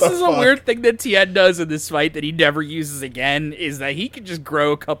 This is fuck? a weird thing that Tien does in this fight that he never uses again, is that he can just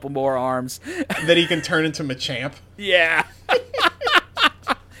grow a couple more arms. That he can turn into Machamp. Yeah.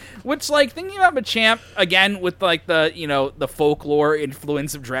 Which, like, thinking about Machamp, again, with, like, the, you know, the folklore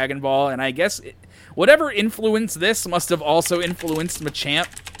influence of Dragon Ball, and I guess whatever influenced this must have also influenced Machamp.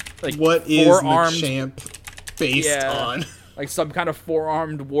 Like, What is Machamp based on? Like some kind of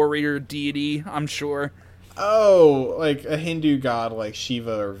 4-armed warrior deity, I'm sure. Oh, like a Hindu god like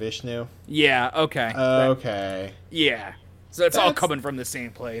Shiva or Vishnu? Yeah, okay. Okay. Yeah. So it's all coming from the same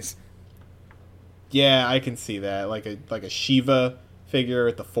place. Yeah, I can see that. Like a Shiva figure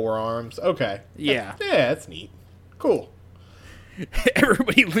with the 4 arms. Okay. Yeah. That's neat. Cool.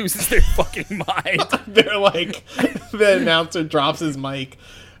 Everybody loses their fucking mind. They're like, the announcer drops his mic.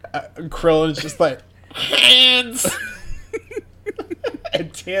 Krillin's just like, hands!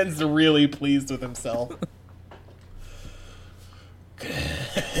 And Tien's really pleased with himself.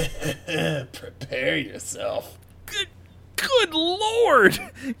 Prepare yourself. Good lord!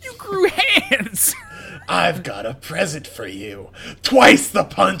 You grew hands! I've got a present for you. Twice the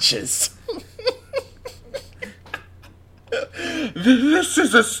punches. This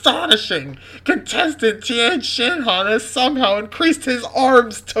is astonishing. Contestant Tien Shinhan has somehow increased his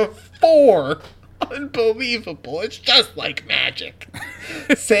arms to 4. Unbelievable. It's just like magic.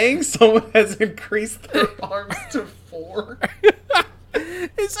 Saying someone has increased their arms to 4.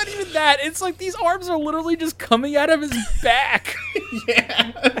 It's not even that. It's like these arms are literally just coming out of his back.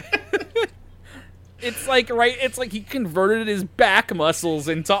 Yeah. It's like, right, it's like he converted his back muscles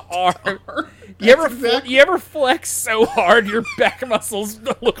into arms. You ever flex so hard your back muscles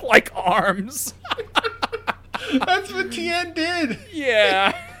look like arms? That's what Tien did.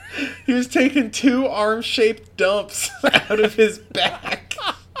 Yeah. He was taking 2 arm-shaped dumps out of his back.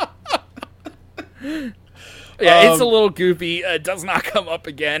 Yeah, it's a little goofy. It does not come up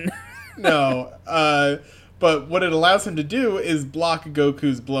again. No, but what it allows him to do is block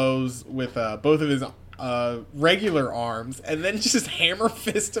Goku's blows with both of his regular arms, and then just hammer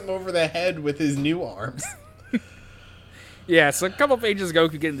fist him over the head with his new arms. Yeah, so a couple pages ago,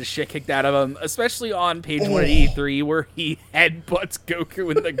 Goku getting the shit kicked out of him, especially on page 183, where he headbutts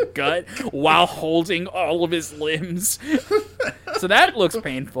Goku in the gut while holding all of his limbs. So that looks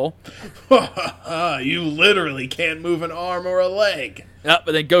painful. You literally can't move an arm or a leg. But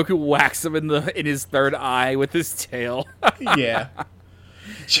then Goku whacks him in his third eye with his tail. Yeah.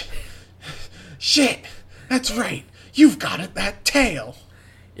 Shit, that's right. You've got it, that tail.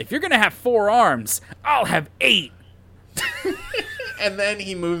 If you're gonna have 4 arms, I'll have 8. And then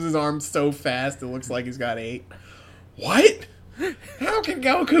he moves his arms so fast it looks like he's got 8. What? How can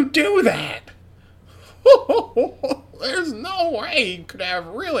Goku do that? There's no way he could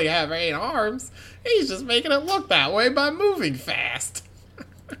really have 8 arms. He's just making it look that way by moving fast.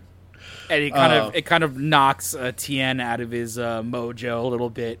 And it kind of knocks Tien out of his mojo a little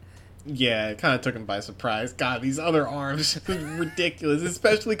bit. Yeah, it kind of took him by surprise. God, these other arms are ridiculous,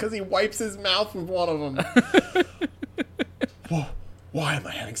 especially because he wipes his mouth with one of them. Whoa, why am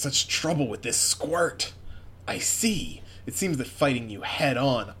I having such trouble with this squirt? I see. It seems that fighting you head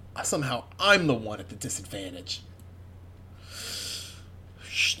on, somehow I'm the one at the disadvantage.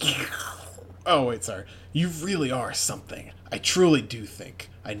 Oh, wait, sorry. You really are something. I truly do think.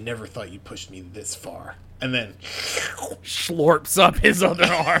 I never thought you'd push me this far. And then slurps up his other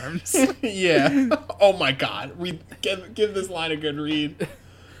arms. Yeah. Oh my god. Give this line a good read.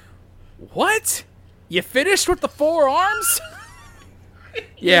 What? You finished with the 4 arms?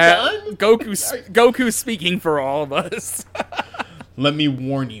 Yeah, Goku's speaking for all of us. Let me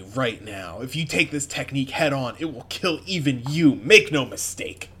warn you right now. If you take this technique head on, it will kill even you. Make no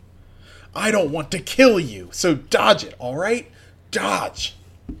mistake. I don't want to kill you, so dodge it, alright? Dodge.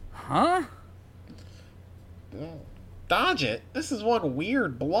 Huh? Dodge it? This is one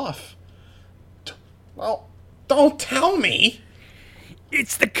weird bluff. Well, don't tell me!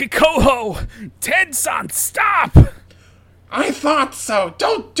 It's the Kikoho! Tensan, stop! I thought so!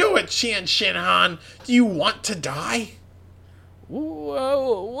 Don't do it, Qian Shinhan! Do you want to die?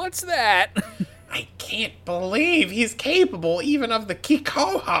 Whoa, what's that? I can't believe he's capable even of the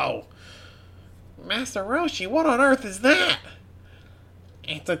Kikoho! Master Roshi, what on earth is that?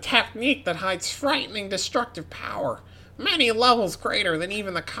 It's a technique that hides frightening destructive power. Many levels greater than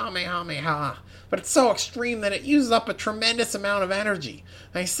even the Kamehameha. But it's so extreme that it uses up a tremendous amount of energy.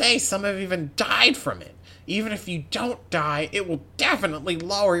 They say some have even died from it. Even if you don't die, it will definitely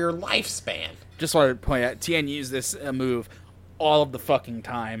lower your lifespan. Just wanted to point out, Tien used this move all of the fucking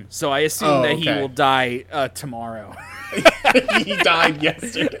time. So I assume that he will die tomorrow. He died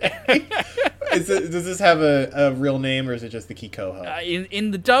yesterday. Does this have a real name, or is it just the Kikoho?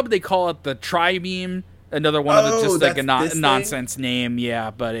 In the dub, they call it the Tri-Beam. Another one of the just like a nonsense name.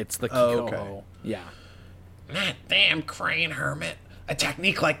 Yeah, but it's the Kikoho. Okay. Yeah. That damn crane hermit. A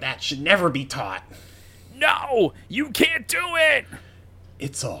technique like that should never be taught. No! You can't do it!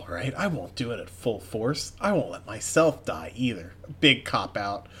 It's alright. I won't do it at full force. I won't let myself die either. Big cop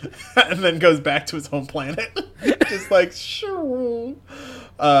out. And then goes back to his home planet. Just like, sure.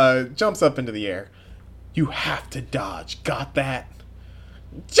 Jumps up into the air. You have to dodge. Got that?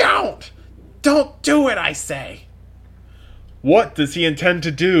 Don't! Don't do it, I say! What does he intend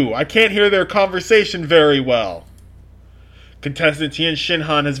to do? I can't hear their conversation very well. Contestant Qian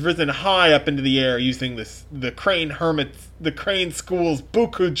Shinhan has risen high up into the air using the Crane School's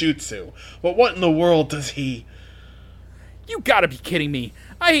Buku Jutsu. But what in the world does he... You gotta be kidding me.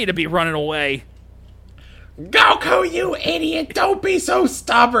 I hate to be running away. Goku, you idiot! Don't be so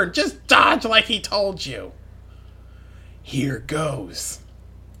stubborn! Just dodge like he told you! Here goes.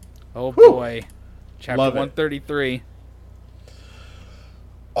 Oh boy. Chapter 133.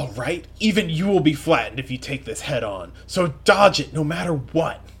 Alright, even you will be flattened if you take this head on, so dodge it no matter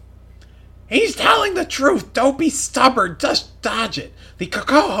what. He's telling the truth, don't be stubborn, just dodge it. The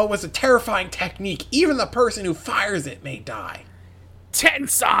Kikoho was a terrifying technique, even the person who fires it may die.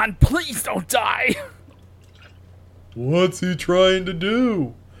 Tensan, please don't die! What's he trying to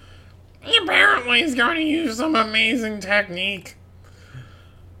do? Apparently he's going to use some amazing technique.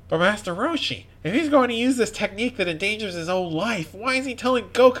 But Master Roshi, if he's going to use this technique that endangers his own life, why is he telling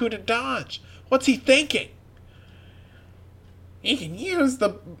Goku to dodge? What's he thinking? He can use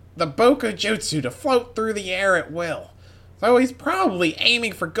the Boku Jutsu to float through the air at will. So he's probably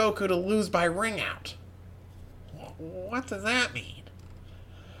aiming for Goku to lose by ring out. What does that mean?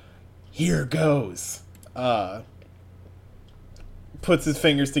 Here goes. Puts his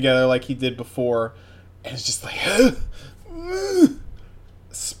fingers together like he did before, and is just like,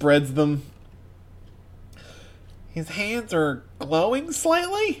 spreads them. His hands are glowing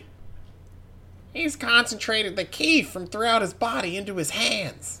slightly. He's concentrated the ki from throughout his body into his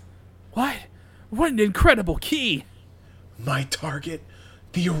hands. What? What an incredible ki! My target,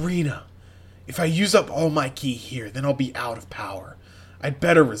 the arena. If I use up all my ki here, then I'll be out of power. I'd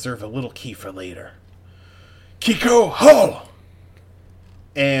better reserve a little ki for later. Kikoho!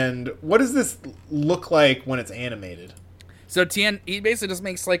 And what does this look like when it's animated? So Tien, he basically just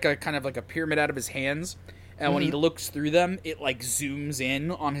makes like a kind of like a pyramid out of his hands, and when he looks through them, it like zooms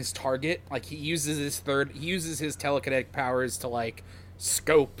in on his target. Like he uses his telekinetic powers to like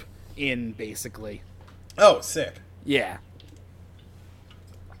scope in, basically. Oh, sick. Yeah.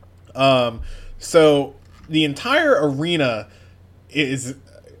 So the entire arena is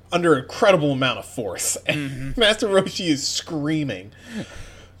under an incredible amount of force. And Master Roshi is screaming,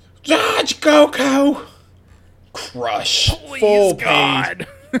 "Dodge, Goku!" Crush. Please, full God.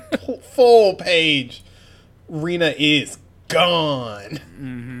 page. Full page. Arena is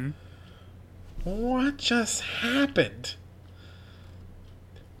gone. What just happened?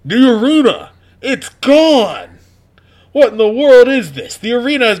 The arena! It's gone! What in the world is this? The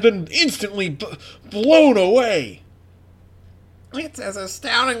arena has been instantly blown away. It's as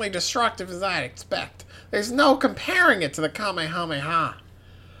astoundingly destructive as I'd expect. There's no comparing it to the Kamehameha.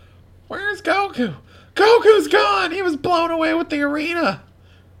 Where's Goku? Goku's gone! He was blown away with the arena!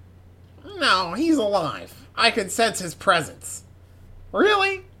 No, he's alive. I can sense his presence.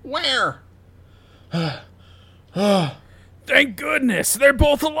 Really? Where? Thank goodness, they're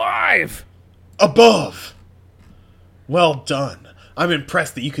both alive! Above! Well done. I'm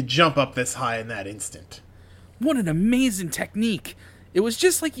impressed that you could jump up this high in that instant. What an amazing technique. It was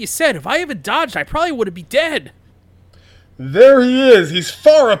just like you said, if I hadn't dodged, I probably would have been dead. There he is! He's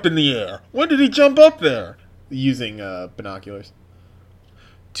far up in the air! When did he jump up there? Using binoculars.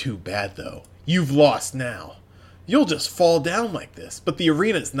 Too bad, though. You've lost now. You'll just fall down like this, but the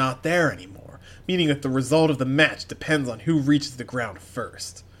arena's not there anymore, meaning that the result of the match depends on who reaches the ground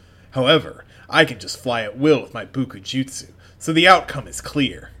first. However, I can just fly at will with my Bukujutsu, so the outcome is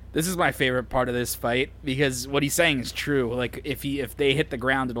clear. This is my favorite part of this fight, because what he's saying is true. Like, if they hit the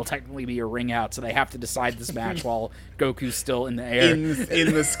ground, it'll technically be a ring out, so they have to decide this match while Goku's still in the air.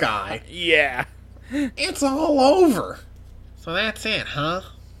 In the sky. Yeah. It's all over. So that's it, huh?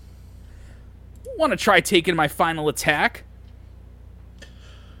 Want to try taking my final attack?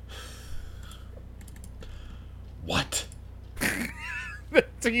 What? It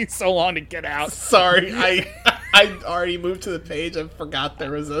took you so long to get out. Sorry, I already moved to the page. I forgot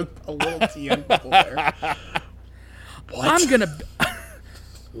there was a little TN bubble there. What? I'm gonna...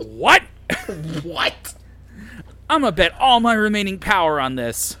 What? What? I'm gonna bet all my remaining power on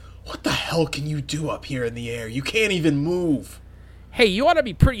this. What the hell can you do up here in the air? You can't even move. Hey, you ought to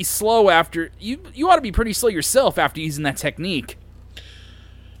be pretty slow after... You ought to be pretty slow yourself after using that technique.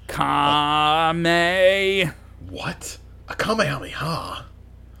 Kame... What? A Kamehameha?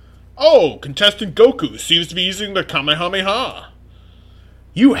 Oh, contestant Goku seems to be using the Kamehameha.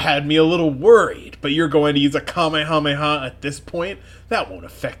 You had me a little worried, but you're going to use a Kamehameha at this point? That won't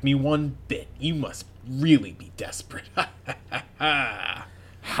affect me one bit. You must really be desperate.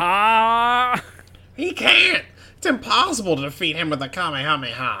 Ha! He can't! It's impossible to defeat him with a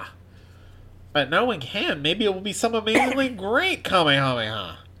Kamehameha. But knowing him, maybe it will be some amazingly great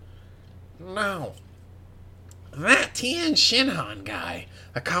Kamehameha. No. That Tien Shinhan guy,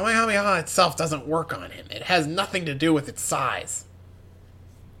 a Kamehameha itself doesn't work on him. It has nothing to do with its size.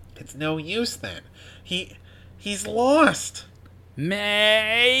 It's no use then. He's lost.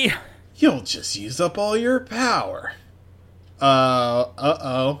 May... You'll just use up all your power.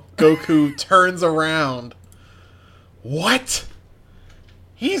 Uh-oh. Goku turns around. What?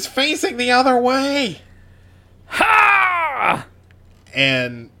 He's facing the other way. Ha!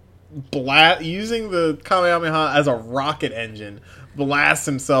 And using the Kamehameha as a rocket engine, blasts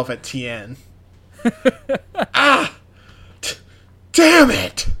himself at Tien. Damn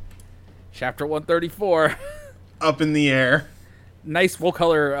it! Chapter 134. Up in the air. Nice full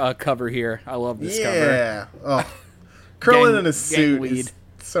color cover here. I love this cover. Yeah. Oh. Krillin in a Gang suit weed. is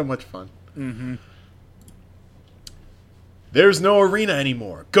so much fun. Mm-hmm. There's no arena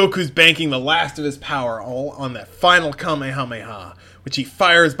anymore. Goku's banking the last of his power all on that final Kamehameha, which he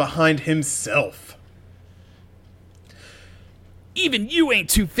fires behind himself. Even you ain't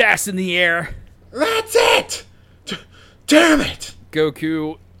too fast in the air. That's it! Damn it!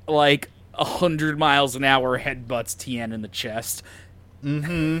 Goku, like 100 miles an hour, headbutts Tien in the chest.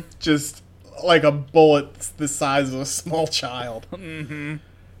 Mm-hmm. Just like a bullet the size of a small child. Mm-hmm.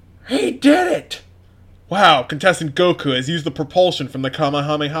 He did it! Wow, contestant Goku has used the propulsion from the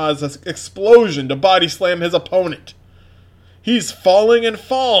Kamehameha's explosion to body slam his opponent. He's falling and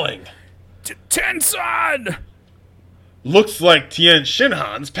falling. Tensan! Looks like Tien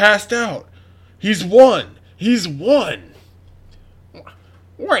Shinhan's passed out. He's won. He's won.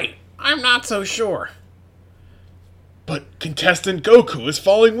 Wait, I'm not so sure. But contestant Goku is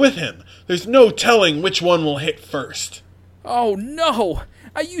falling with him. There's no telling which one will hit first. Oh no!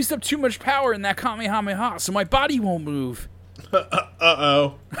 I used up too much power in that Kamehameha, so my body won't move.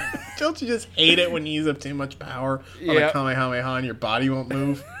 Uh-oh. Don't you just hate it when you use up too much power on a Kamehameha and your body won't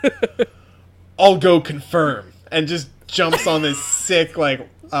move? I'll go confirm. And just jumps on this sick, like,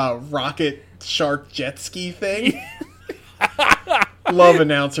 rocket shark jet ski thing. Love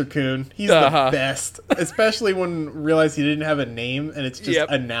Announcer Kun. He's the best. Especially when realize he didn't have a name and it's just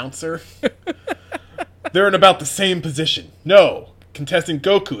Announcer. They're in about the same position. No. Contestant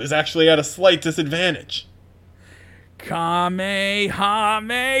Goku is actually at a slight disadvantage. Kamehameha!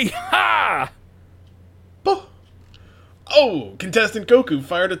 Oh, contestant Goku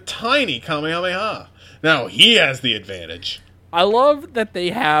fired a tiny Kamehameha. Now he has the advantage. I love that they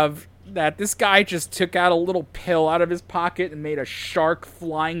have that this guy just took out a little pill out of his pocket and made a shark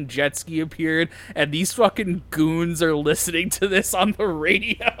flying jet ski appeared, and these fucking goons are listening to this on the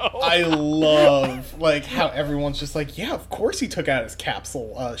radio. I love like how everyone's just like, yeah, of course he took out his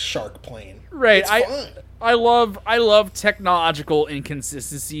capsule shark plane. Right. It's fun. I love technological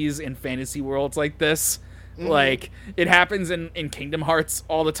inconsistencies in fantasy worlds like this. Mm-hmm. Like, it happens in Kingdom Hearts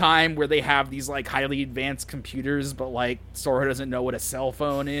all the time where they have these, like, highly advanced computers, but, like, Sora doesn't know what a cell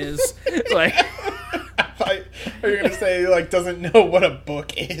phone is. Like, are you going to say, like, doesn't know what a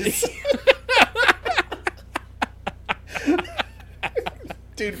book is?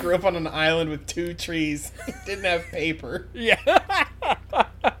 Dude grew up on an island with 2 trees. He didn't have paper. Yeah.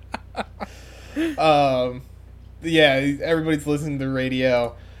 yeah, everybody's listening to the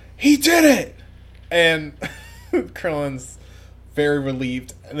radio. He did it! And Krillin's very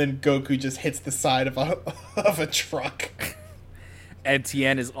relieved, and then Goku just hits the side of a truck. And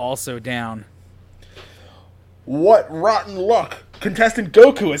Tien is also down. What rotten luck! Contestant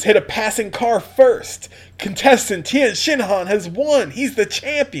Goku has hit a passing car first. Contestant Tien Shinhan has won. He's the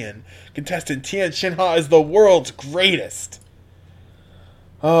champion. Contestant Tien Shinhan is the world's greatest.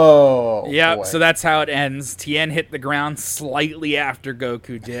 Oh, yeah, boy. so that's how it ends. Tien hit the ground slightly after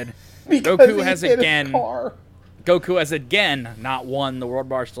Goku did. Because Goku he has hit his again car. Goku has again not won the World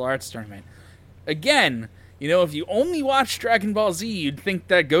Martial Arts Tournament. Again, you know, if you only watch Dragon Ball Z, you'd think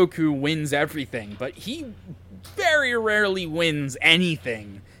that Goku wins everything, but he very rarely wins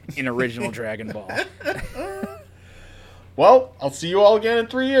anything in original Dragon Ball. Well, I'll see you all again in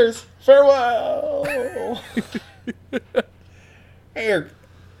 3 years. Farewell! Hey,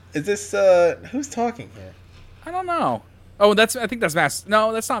 is this, who's talking here? I don't know. Oh, I think that's Master.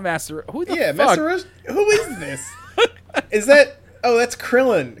 No, that's not Master. Who the fuck? Master Roshi. Who is this? Is that... Oh, that's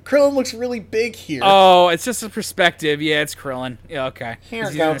Krillin. Krillin looks really big here. Oh, it's just a perspective. Yeah, it's Krillin. Yeah, okay. Here,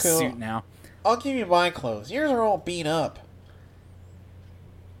 He's in a Goku. suit now. I'll give you my clothes. Yours are all beat up.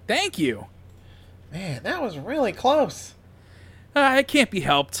 Thank you. Man, that was really close. It can't be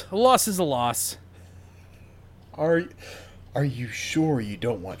helped. A loss is a loss. Are you sure you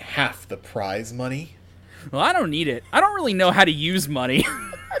don't want half the prize money? Well, I don't need it. I don't really know how to use money.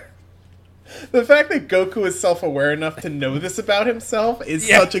 The fact that Goku is self-aware enough to know this about himself is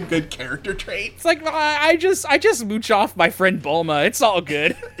such a good character trait. It's like, I just mooch off my friend Bulma. It's all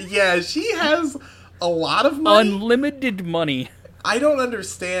good. Yeah, she has a lot of money. Unlimited money. I don't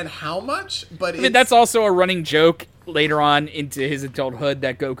understand how much, but I mean, that's also a running joke later on into his adulthood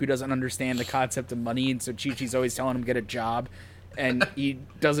that Goku doesn't understand the concept of money, and so Chi-Chi's always telling him to get a job, and he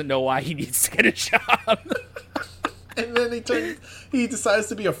doesn't know why he needs to get a job. And then he decides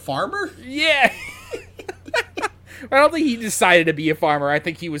to be a farmer? Yeah. I don't think he decided to be a farmer. I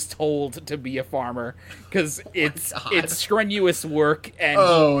think he was told to be a farmer because it's strenuous work, and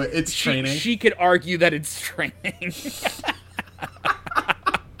it's training. She could argue that it's training.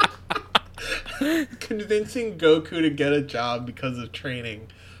 Convincing Goku to get a job because of training.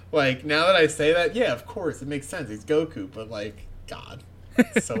 Like, now that I say that, yeah, of course, it makes sense. He's Goku, but, like, God.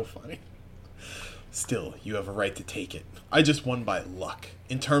 It's so funny. Still, you have a right to take it. I just won by luck.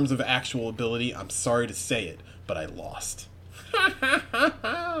 In terms of actual ability, I'm sorry to say it, but I lost.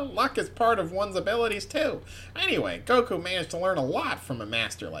 Luck is part of one's abilities, too. Anyway, Goku managed to learn a lot from a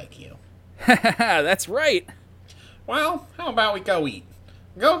master like you. That's right. Well, how about we go eat?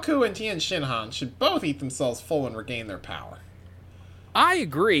 Goku and Tien Shinhan should both eat themselves full and regain their power. I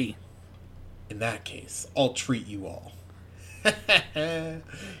agree. In that case, I'll treat you all.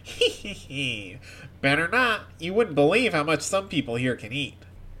 Better not. You wouldn't believe how much some people here can eat.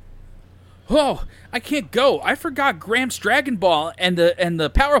 Oh, I can't go. I forgot Gramps Dragon Ball and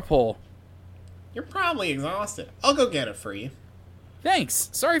the Power Pole. You're probably exhausted. I'll go get it for you. Thanks.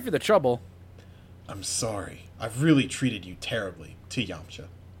 Sorry for the trouble. I'm sorry. I've really treated you terribly, to Yamcha.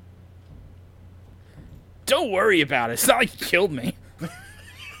 Don't worry about it. It's not like you killed me.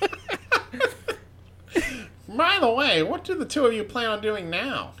 By the way, what do the two of you plan on doing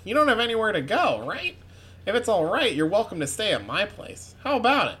now? You don't have anywhere to go, right? If it's alright, you're welcome to stay at my place. How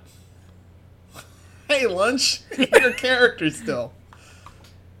about it? Hey, Lunch. You're a character still.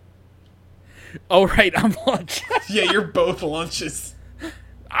 Oh, right, I'm Lunch. Yeah, you're both Lunches.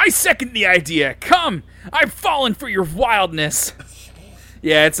 I second the idea. Come, I've fallen for your wildness.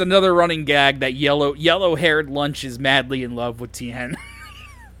 Yeah, it's another running gag that yellow-haired Lunch is madly in love with Tien.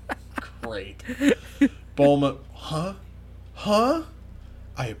 Great. Bulma, huh? Huh?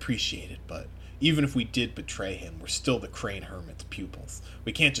 I appreciate it, but even if we did betray him, we're still the Crane Hermit's pupils.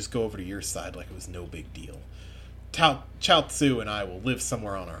 We can't just go over to your side like it was no big deal. Chao Tzu and I will live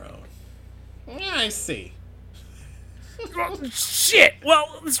somewhere on our own. Yeah, I see. Shit!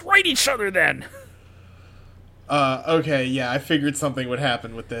 Well, let's write each other then. Okay, yeah, I figured something would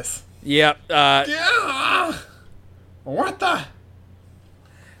happen with this. Yep, Yeah! What the?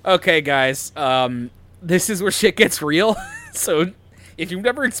 Okay, guys, this is where shit gets real. So, if you've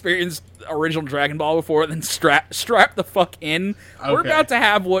never experienced original Dragon Ball before, then strap the fuck in. Okay. We're about to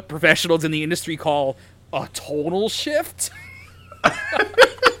have what professionals in the industry call a tonal shift.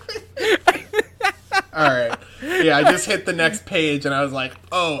 Alright. Yeah, I just hit the next page and I was like,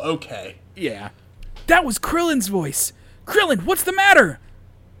 oh, okay. Yeah. That was Krillin's voice. Krillin, what's the matter?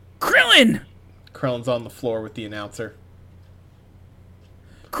 Krillin! Krillin's on the floor with the announcer.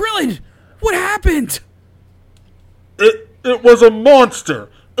 Krillin, what happened? It was a monster.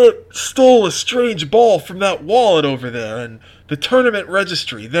 It stole a strange ball from that wallet over there and the tournament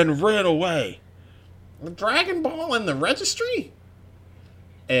registry, then ran away. The Dragon Ball in the registry?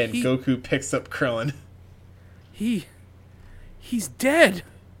 And Goku picks up Krillin. He's dead.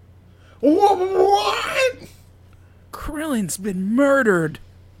 What? Krillin's been murdered.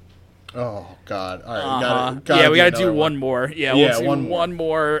 Oh, God. All right, we gotta do one more. Yeah, we'll do one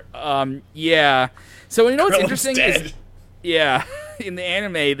more. Yeah. So, you know what's interesting is... Yeah, in the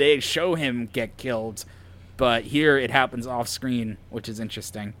anime, they show him get killed. But here, it happens off-screen, which is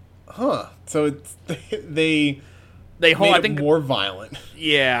interesting. Huh. So, it's, they made it more violent.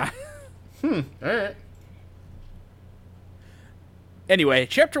 Yeah. All right. Anyway,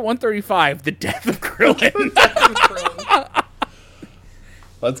 chapter 135, The Death of Krillin.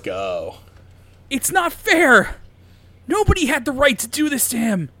 Let's go. It's not fair. Nobody had the right to do this to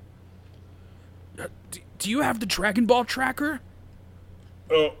him. Do you have the Dragon Ball tracker?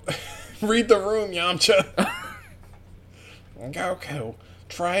 Oh, read the room, Yamcha. Goku,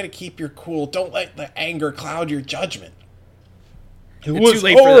 try to keep your cool. Don't let the anger cloud your judgment. It was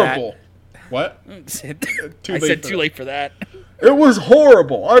horrible. What? I said too late for that. It was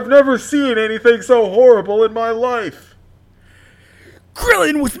horrible. I've never seen anything so horrible in my life.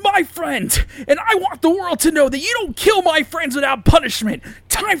 Krillin was my friend, and I want the world to know that you don't kill my friends without punishment.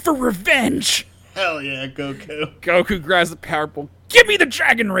 Time for revenge. Hell yeah, Goku. Goku grabs the power pole. Give me the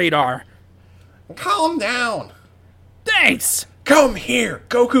Dragon Radar. Calm down. Thanks. Come here.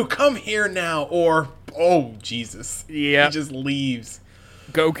 Goku, come here now. Or, oh, Jesus. Yeah. He just leaves.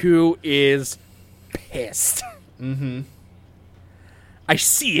 Goku is pissed. Mm-hmm. I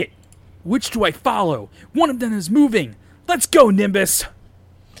see it. Which do I follow? One of them is moving. Let's go, Nimbus.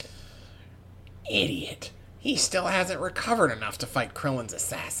 Idiot. He still hasn't recovered enough to fight Krillin's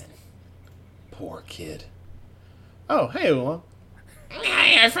assassin. Poor kid. Oh, hey, Oolong.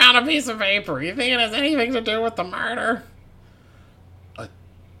 Hey, I found a piece of paper. You think it has anything to do with the murder? A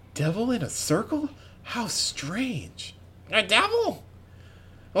devil in a circle? How strange. A devil?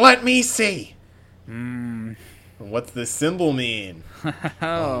 Let me see. What's this symbol mean?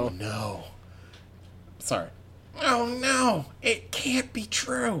 Oh, no. Sorry. Oh, no. It can't be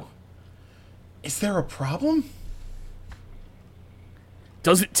true. Is there a problem?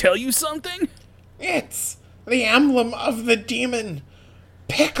 Does it tell you something? It's the emblem of the demon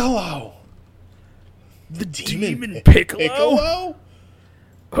Piccolo. The demon Piccolo?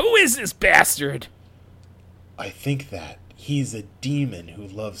 Who is this bastard? I think that he's a demon who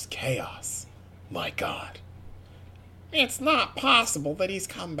loves chaos. My God. It's not possible that he's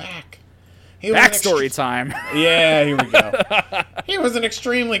come back. Backstory time. Yeah, here we go. He was an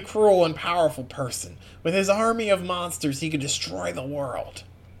extremely cruel and powerful person. With his army of monsters, he could destroy the world.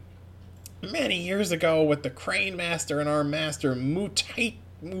 Many years ago, with the Crane Master and our master Mutaito,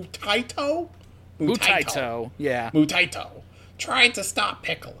 yeah. Mutaito tried to stop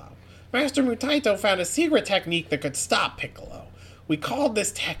Piccolo. Master Mutaito found a secret technique that could stop Piccolo. We called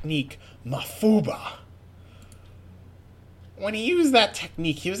this technique Mafuba. When he used that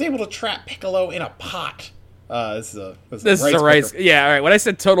technique, he was able to trap Piccolo in a pot. This is a rice. Yeah, all right. When I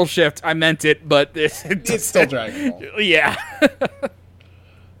said total shift, I meant it, but it's still Dragon Ball. Yeah.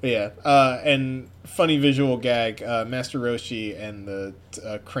 Yeah. And funny visual gag: Master Roshi and the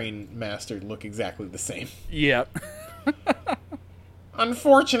Crane Master look exactly the same. Yep.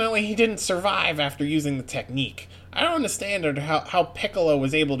 Unfortunately, he didn't survive after using the technique. I don't understand how Piccolo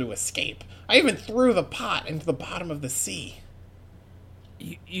was able to escape. I even threw the pot into the bottom of the sea.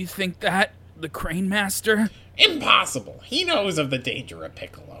 You think that? The Crane Master? Impossible. He knows of the danger of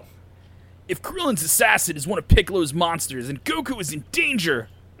Piccolo. If Krillin's assassin is one of Piccolo's monsters, and Goku is in danger...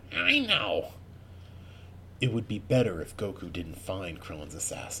 I know. It would be better if Goku didn't find Krillin's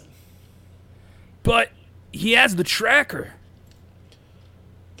assassin. But he has the tracker.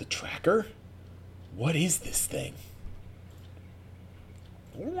 The tracker? What is this thing?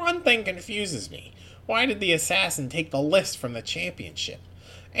 One thing confuses me. Why did the assassin take the list from the championship?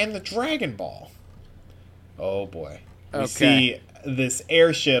 And the Dragon Ball? Oh boy. We see this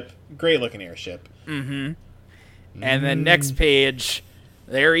airship, great looking airship. Mm-hmm. And then next page,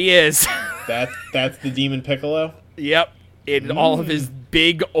 there he is. That's the Demon Piccolo? Yep. In all of his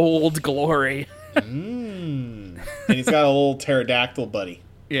big old glory. And he's got a little pterodactyl buddy.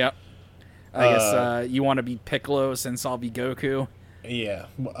 Yep. I guess you want to be Piccolo since I'll be Goku. Yeah.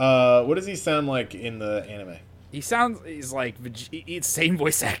 What does he sound like in the anime? He's like same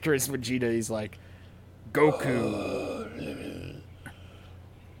voice actor as Vegeta. He's like Goku.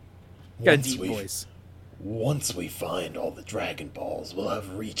 Got a deep voice. Once we find all the Dragon Balls, we'll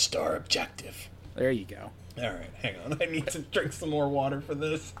have reached our objective. There you go. All right, hang on. I need to drink some more water for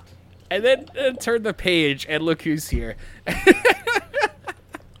this. And then turn the page and look who's here.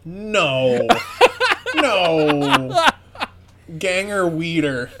 No. No. Ganger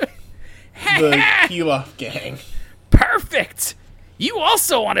Weeder. The Pilaf gang. Perfect! You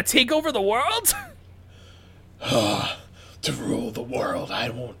also want to take over the world? To rule the world, I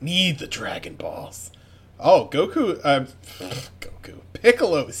won't need the Dragon Balls. Oh, Goku,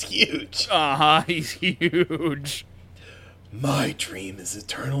 Piccolo's huge. He's huge. My dream is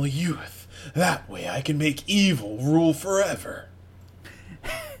eternal youth. That way I can make evil rule forever.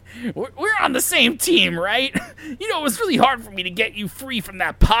 We're on the same team, right? You know, it was really hard for me to get you free from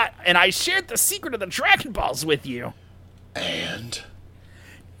that pot, and I shared the secret of the Dragon Balls with you. And?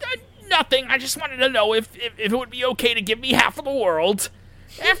 Nothing. I just wanted to know if it would be okay to give me half of the world.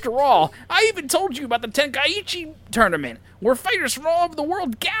 After all, I even told you about the Tenkaichi tournament, where fighters from all over the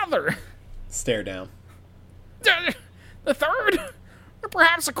world gather. Stare down. The third? Or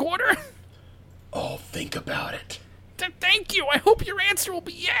perhaps a quarter? Oh, think about it. Thank you. I hope your answer will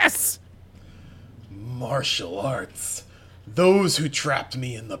be yes. Martial arts. Those who trapped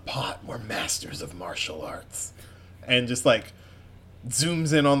me in the pot were masters of martial arts. And just, like,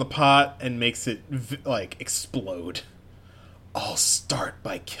 zooms in on the pot and makes it, explode. I'll start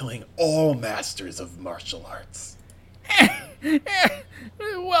by killing all masters of martial arts.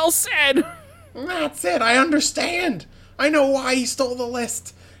 Well said. That's it, I understand. I know why he stole the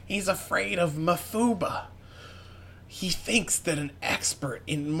list. He's afraid of Mafuba. He thinks that an expert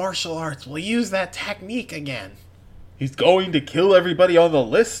in martial arts will use that technique again. He's going to kill everybody on the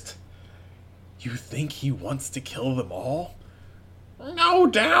list? You think he wants to kill them all? No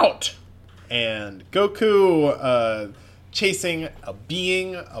doubt! And Goku, chasing a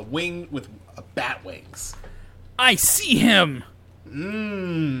wing with bat wings. I see him!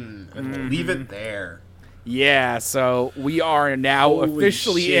 And we'll leave it there. Yeah, so we are now Holy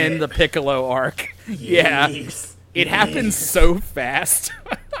officially shit. in the Piccolo arc. Yeah. It happens so fast.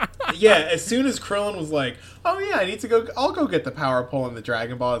 Yeah, as soon as Krillin was like, oh yeah, I'll go get the power pole and the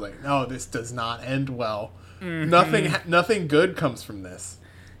Dragon Ball, I was like, no, this does not end well. Nothing good comes from this.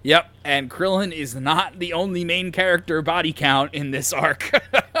 Yep, and Krillin is not the only main character body count in this arc.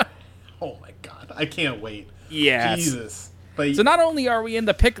 Oh my god, I can't wait. Yes. Jesus. But So not only are we in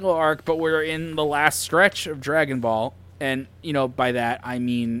the Piccolo arc, but we're in the last stretch of Dragon Ball. And, you know, by that, I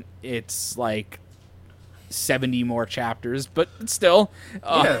mean it's like 70 more chapters, but still.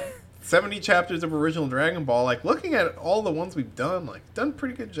 yeah, 70 chapters of original Dragon Ball. Like, looking at all the ones we've done, done a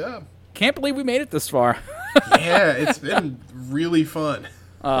pretty good job. Can't believe we made it this far. Yeah, it's been really fun.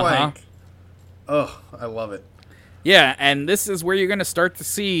 I love it. Yeah, and this is where you're going to start to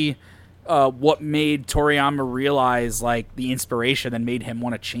see what made Toriyama realize, the inspiration that made him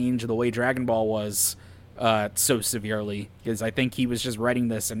want to change the way Dragon Ball was so severely. Because I think he was just writing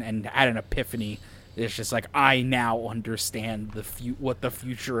this and had an epiphany. It's just like, I now understand what the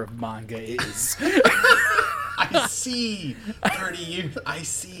future of manga is. I see, Dirty Youth, I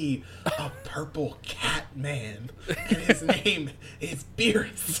see a purple cat man, and his name is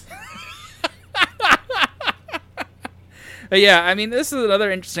Beerus. But yeah, I mean, this is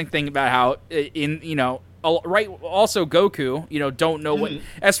another interesting thing about how, also Goku, don't know what,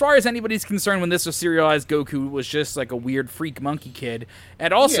 as far as anybody's concerned, when this was serialized, Goku was just like a weird freak monkey kid.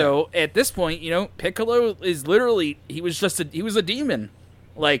 And also, at this point, Piccolo is literally, he was a demon.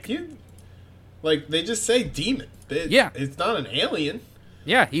 They just say demon. It's not an alien.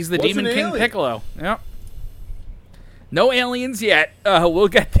 Yeah, he's the What's Demon an King alien? Piccolo. Yep. No aliens yet. We'll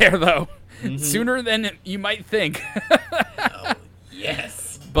get there, though. Sooner than you might think. Oh,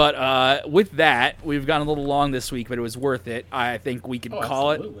 yes. But with that, we've gone a little long this week, but it was worth it. I think we could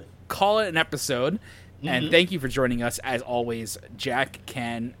call it an episode. And thank you for joining us. As always, Jack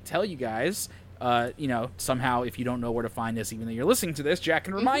can tell you guys, somehow if you don't know where to find us, even though you're listening to this, Jack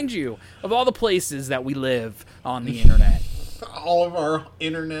can remind you of all the places that we live on the internet. All of our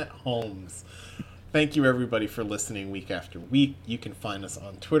internet homes. Thank you, everybody, for listening week after week. You can find us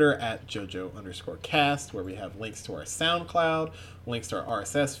on Twitter at JoJo_cast, where we have links to our SoundCloud, links to our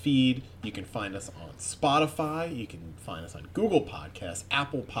RSS feed. You can find us on Spotify. You can find us on Google Podcasts,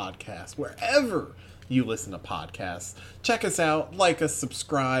 Apple Podcasts, wherever you listen to podcasts. Check us out, like us,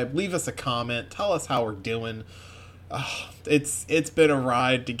 subscribe, leave us a comment, tell us how we're doing. It's been a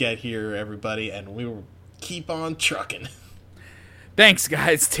ride to get here, everybody, and we will keep on trucking. Thanks,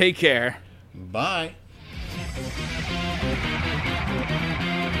 guys. Take care. Bye.